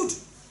down the road.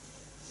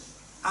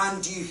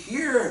 And you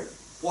hear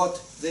what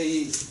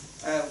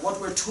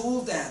we're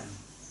told then.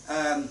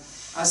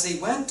 As they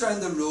went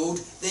down the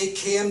road, they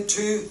came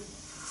to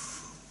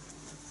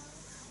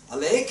a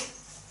lake?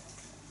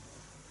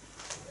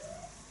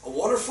 A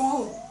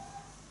waterfall?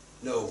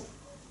 No.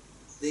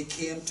 They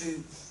came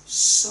to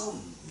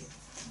some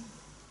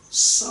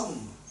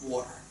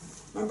water.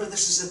 Remember,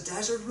 this is a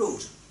desert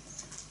road.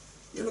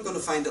 You're not going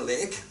to find a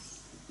lake.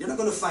 You're not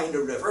going to find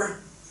a river.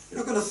 You're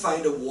not going to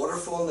find a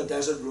waterfall in a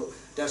desert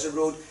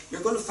road.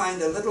 You're going to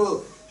find a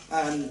little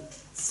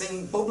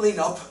thing bubbling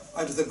up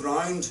out of the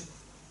ground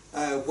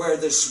where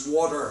there's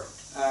water.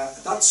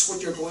 That's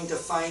what you're going to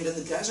find in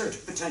the desert,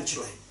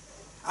 potentially.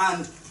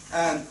 And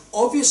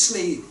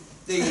obviously,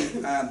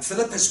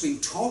 Philip has been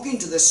talking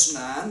to this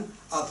man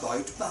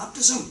about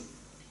baptism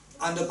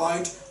and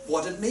about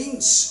what it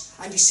means.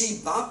 And you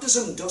see,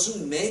 baptism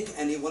doesn't make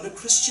anyone a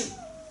Christian.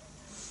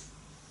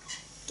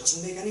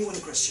 Doesn't make anyone a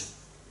Christian.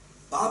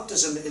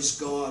 Baptism is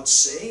God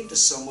saying to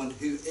someone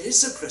who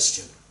is a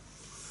Christian,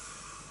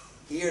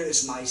 here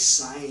is my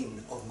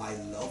sign of my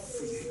love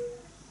for you.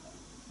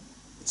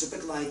 It's a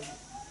bit like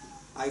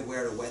I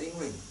wear a wedding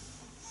ring.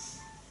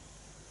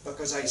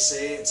 Because I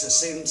say it's a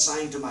same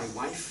sign to my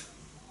wife.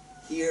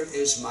 Here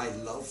is my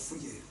love for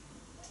you.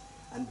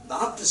 And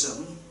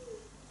baptism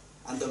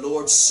and the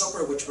Lord's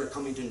Supper, which we're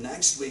coming to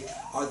next week,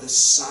 are the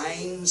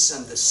signs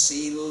and the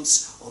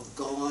seals of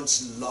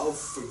God's love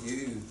for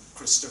you,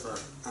 Christopher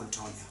and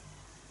Tonya,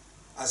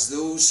 as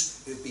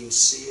those who've been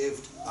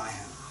saved by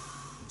him.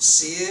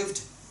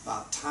 Saved,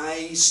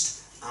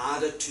 baptized,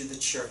 added to the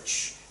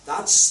church.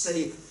 That's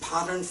the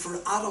pattern for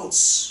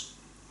adults.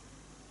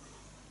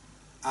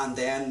 And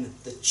then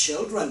the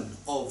children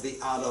of the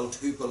adult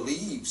who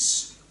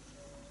believes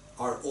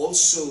are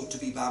also to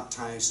be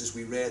baptized, as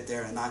we read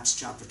there in Acts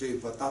chapter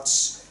 2, but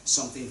that's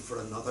something for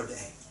another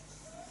day.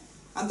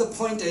 And the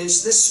point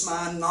is, this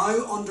man now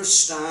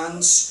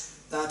understands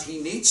that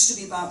he needs to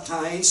be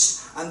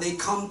baptized, and they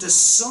come to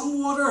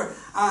some water,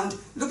 and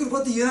look at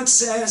what the eunuch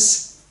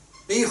says,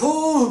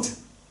 behold.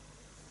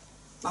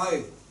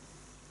 Now,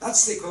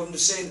 that's the equivalent of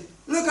saying,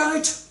 look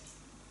out.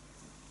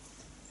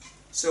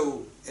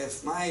 So,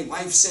 if my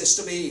wife says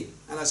to me,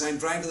 and as I'm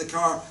driving the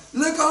car,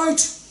 look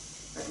out,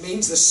 it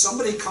means there's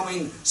somebody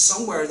coming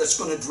somewhere that's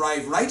going to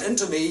drive right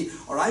into me,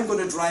 or I'm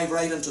going to drive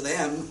right into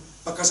them,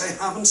 because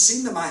I haven't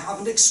seen them, I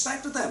haven't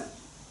expected them.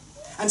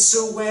 And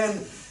so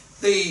when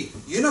the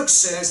eunuch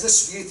says,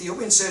 this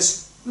Ethiopian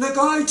says, look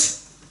out,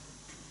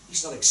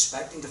 he's not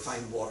expecting to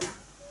find water.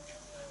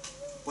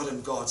 But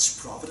in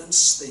God's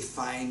providence, they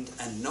find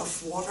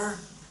enough water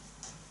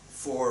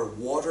for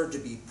water to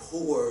be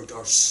poured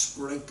or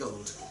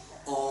sprinkled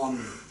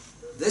on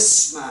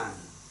this man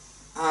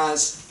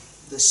as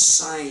the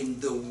sign,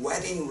 the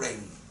wedding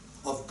ring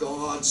of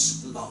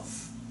God's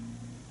love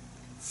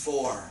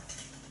for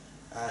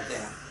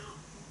them.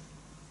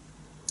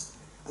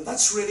 And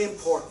that's really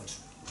important.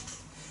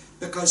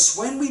 Because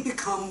when we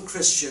become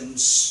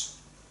Christians,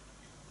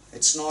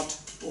 it's not,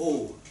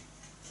 oh,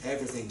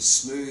 everything's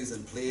smooth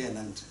and plain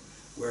and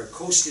we're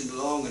coasting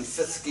along in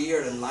fifth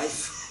gear in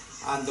life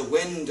and the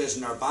wind is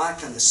in our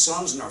back and the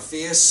sun's in our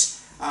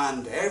face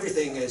and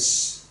everything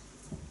is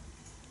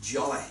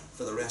jolly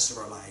for the rest of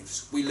our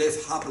lives. We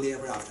live happily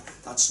ever after.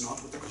 That's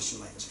not what the Christian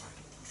life is about.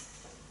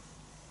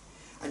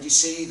 And you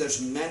see,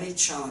 there's many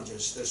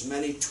challenges, there's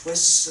many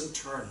twists and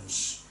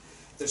turns,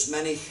 there's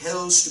many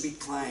hills to be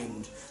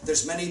climbed,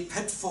 there's many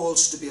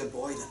pitfalls to be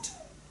avoided.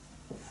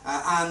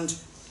 And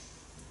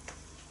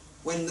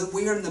when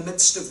we are in the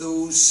midst of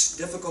those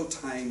difficult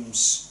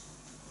times,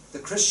 the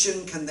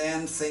Christian can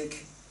then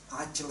think,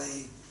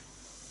 actually,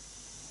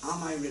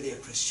 am I really a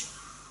Christian?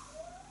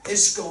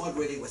 Is God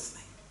really with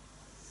me?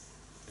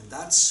 And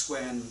that's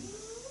when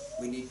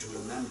we need to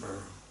remember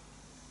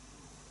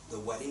the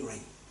wedding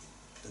ring,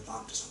 the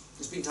baptism.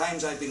 There's been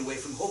times I've been away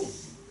from home,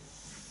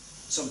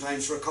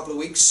 sometimes for a couple of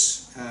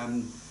weeks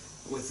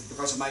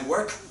because of my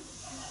work,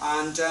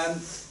 and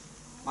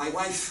my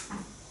wife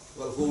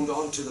will hold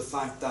on to the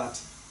fact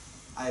that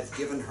I've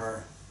given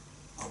her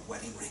a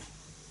wedding ring.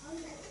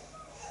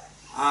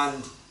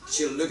 And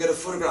she'll look at a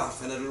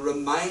photograph and it'll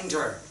remind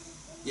her,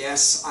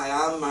 yes, I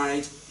am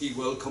married, he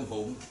will come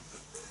home.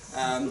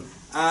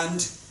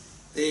 And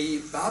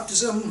the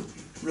baptism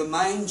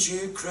reminds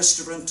you,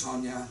 Christopher and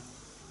Tonya,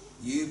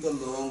 you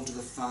belong to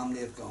the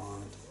family of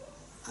God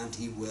and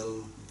he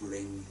will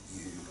bring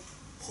you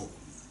home.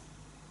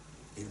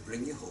 He'll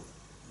bring you home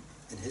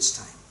in his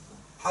time.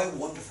 How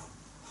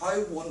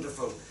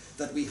wonderful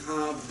that we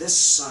have this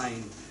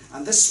sign.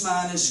 And this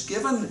man is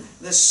given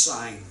this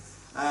sign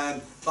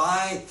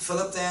by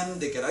Philip. Then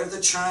they get out of the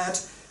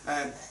chariot.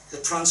 The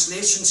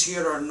translations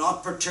here are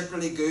not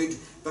particularly good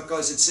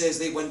because it says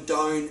they went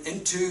down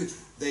into,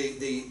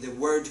 the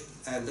word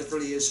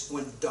literally is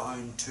went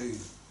down to.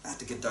 They had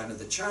to get down to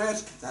the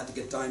chariot, they had to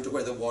get down to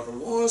where the water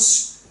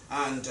was,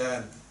 and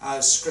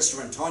as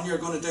Christopher and Tonya are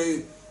going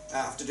to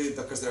have to do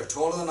because they're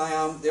taller than I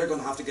am, they're going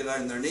to have to get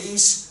down on their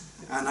knees,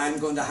 and I'm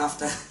going to have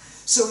to.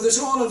 So there's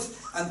all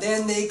of, and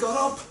then they got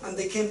up and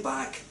they came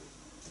back.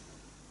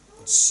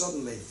 But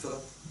suddenly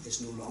Philip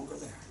is no longer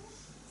there.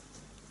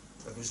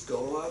 Because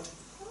God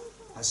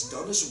has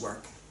done his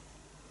work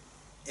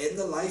in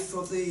the life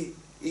of the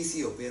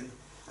Ethiopian,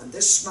 and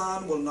this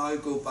man will now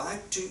go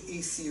back to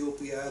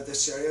Ethiopia,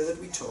 this area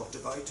that we talked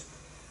about,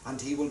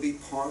 and he will be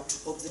part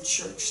of the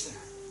church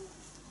there.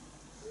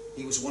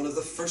 He was one of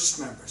the first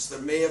members.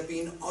 There may have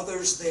been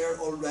others there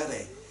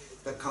already,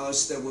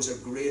 because there was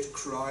a great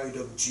crowd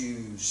of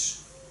Jews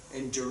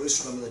in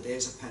Jerusalem in the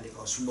days of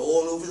Pentecost from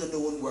all over the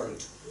known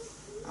world.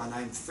 And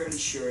I'm fairly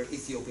sure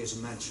Ethiopia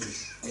is mentioned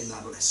in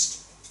that list.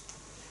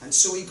 And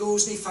so he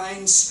goes and he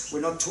finds, we're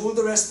not told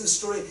the rest of the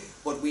story,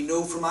 but we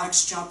know from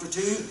Acts chapter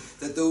 2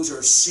 that those who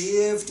are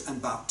saved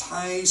and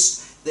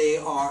baptized, they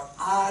are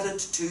added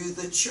to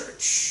the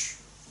church.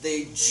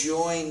 They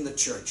join the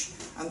church.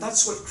 And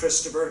that's what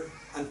Christopher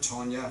and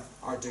Tonya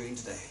are doing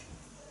today.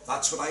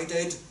 That's what I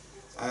did.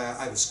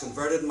 I was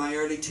converted in my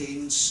early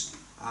teens,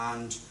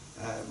 and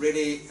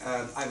really,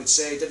 I would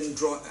say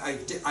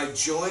I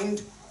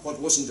joined what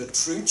wasn't a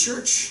true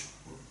church.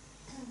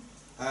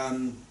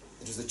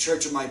 It was the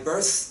church of my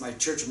birth, my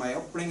church of my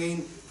upbringing.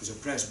 It was a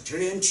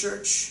Presbyterian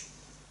church.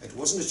 It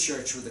wasn't a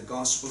church where the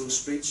gospel was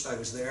preached. I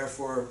was there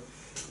for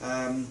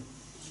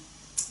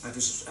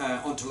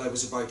until I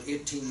was about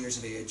 18 years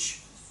of age.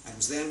 It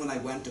was then when I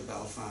went to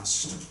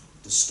Belfast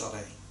to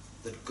study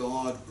that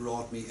God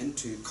brought me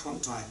into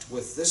contact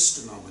with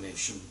this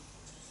denomination,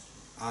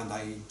 and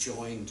I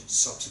joined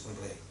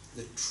subsequently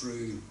the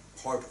true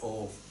part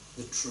of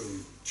the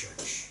true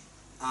church,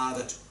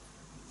 added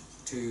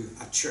to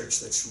a church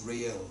that's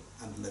real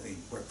and living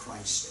where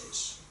Christ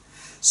is.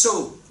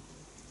 So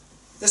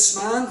this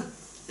man,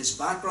 his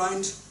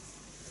background,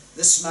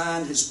 this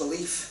man, his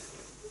belief,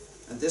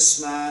 and this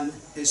man,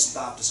 his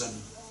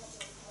baptism.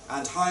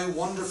 And how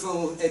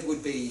wonderful it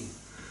would be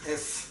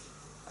if,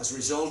 as a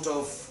result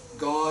of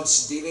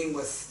God's dealing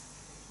with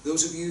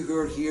those of you who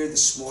are here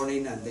this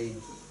morning and the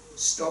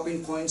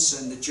stopping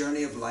points in the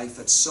journey of life,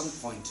 at some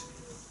point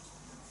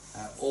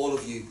all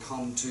of you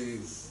come to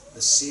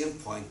the same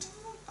point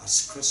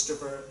as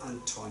Christopher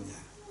and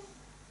Tonya,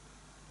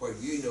 where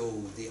you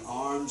know the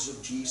arms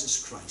of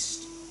Jesus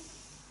Christ,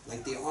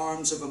 like the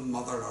arms of a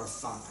mother or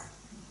father,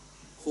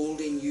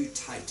 holding you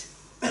tight.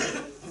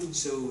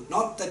 So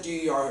not that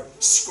you are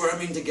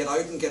squirming to get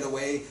out and get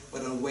away,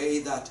 but in a way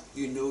that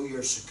you know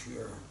you're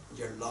secure,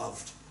 you're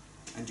loved,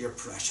 and you're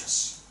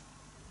precious.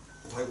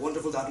 And how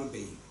wonderful that would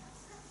be.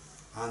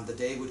 And the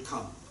day would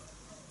come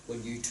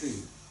when you too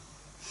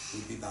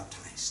would be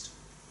baptized.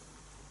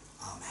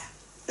 Amen.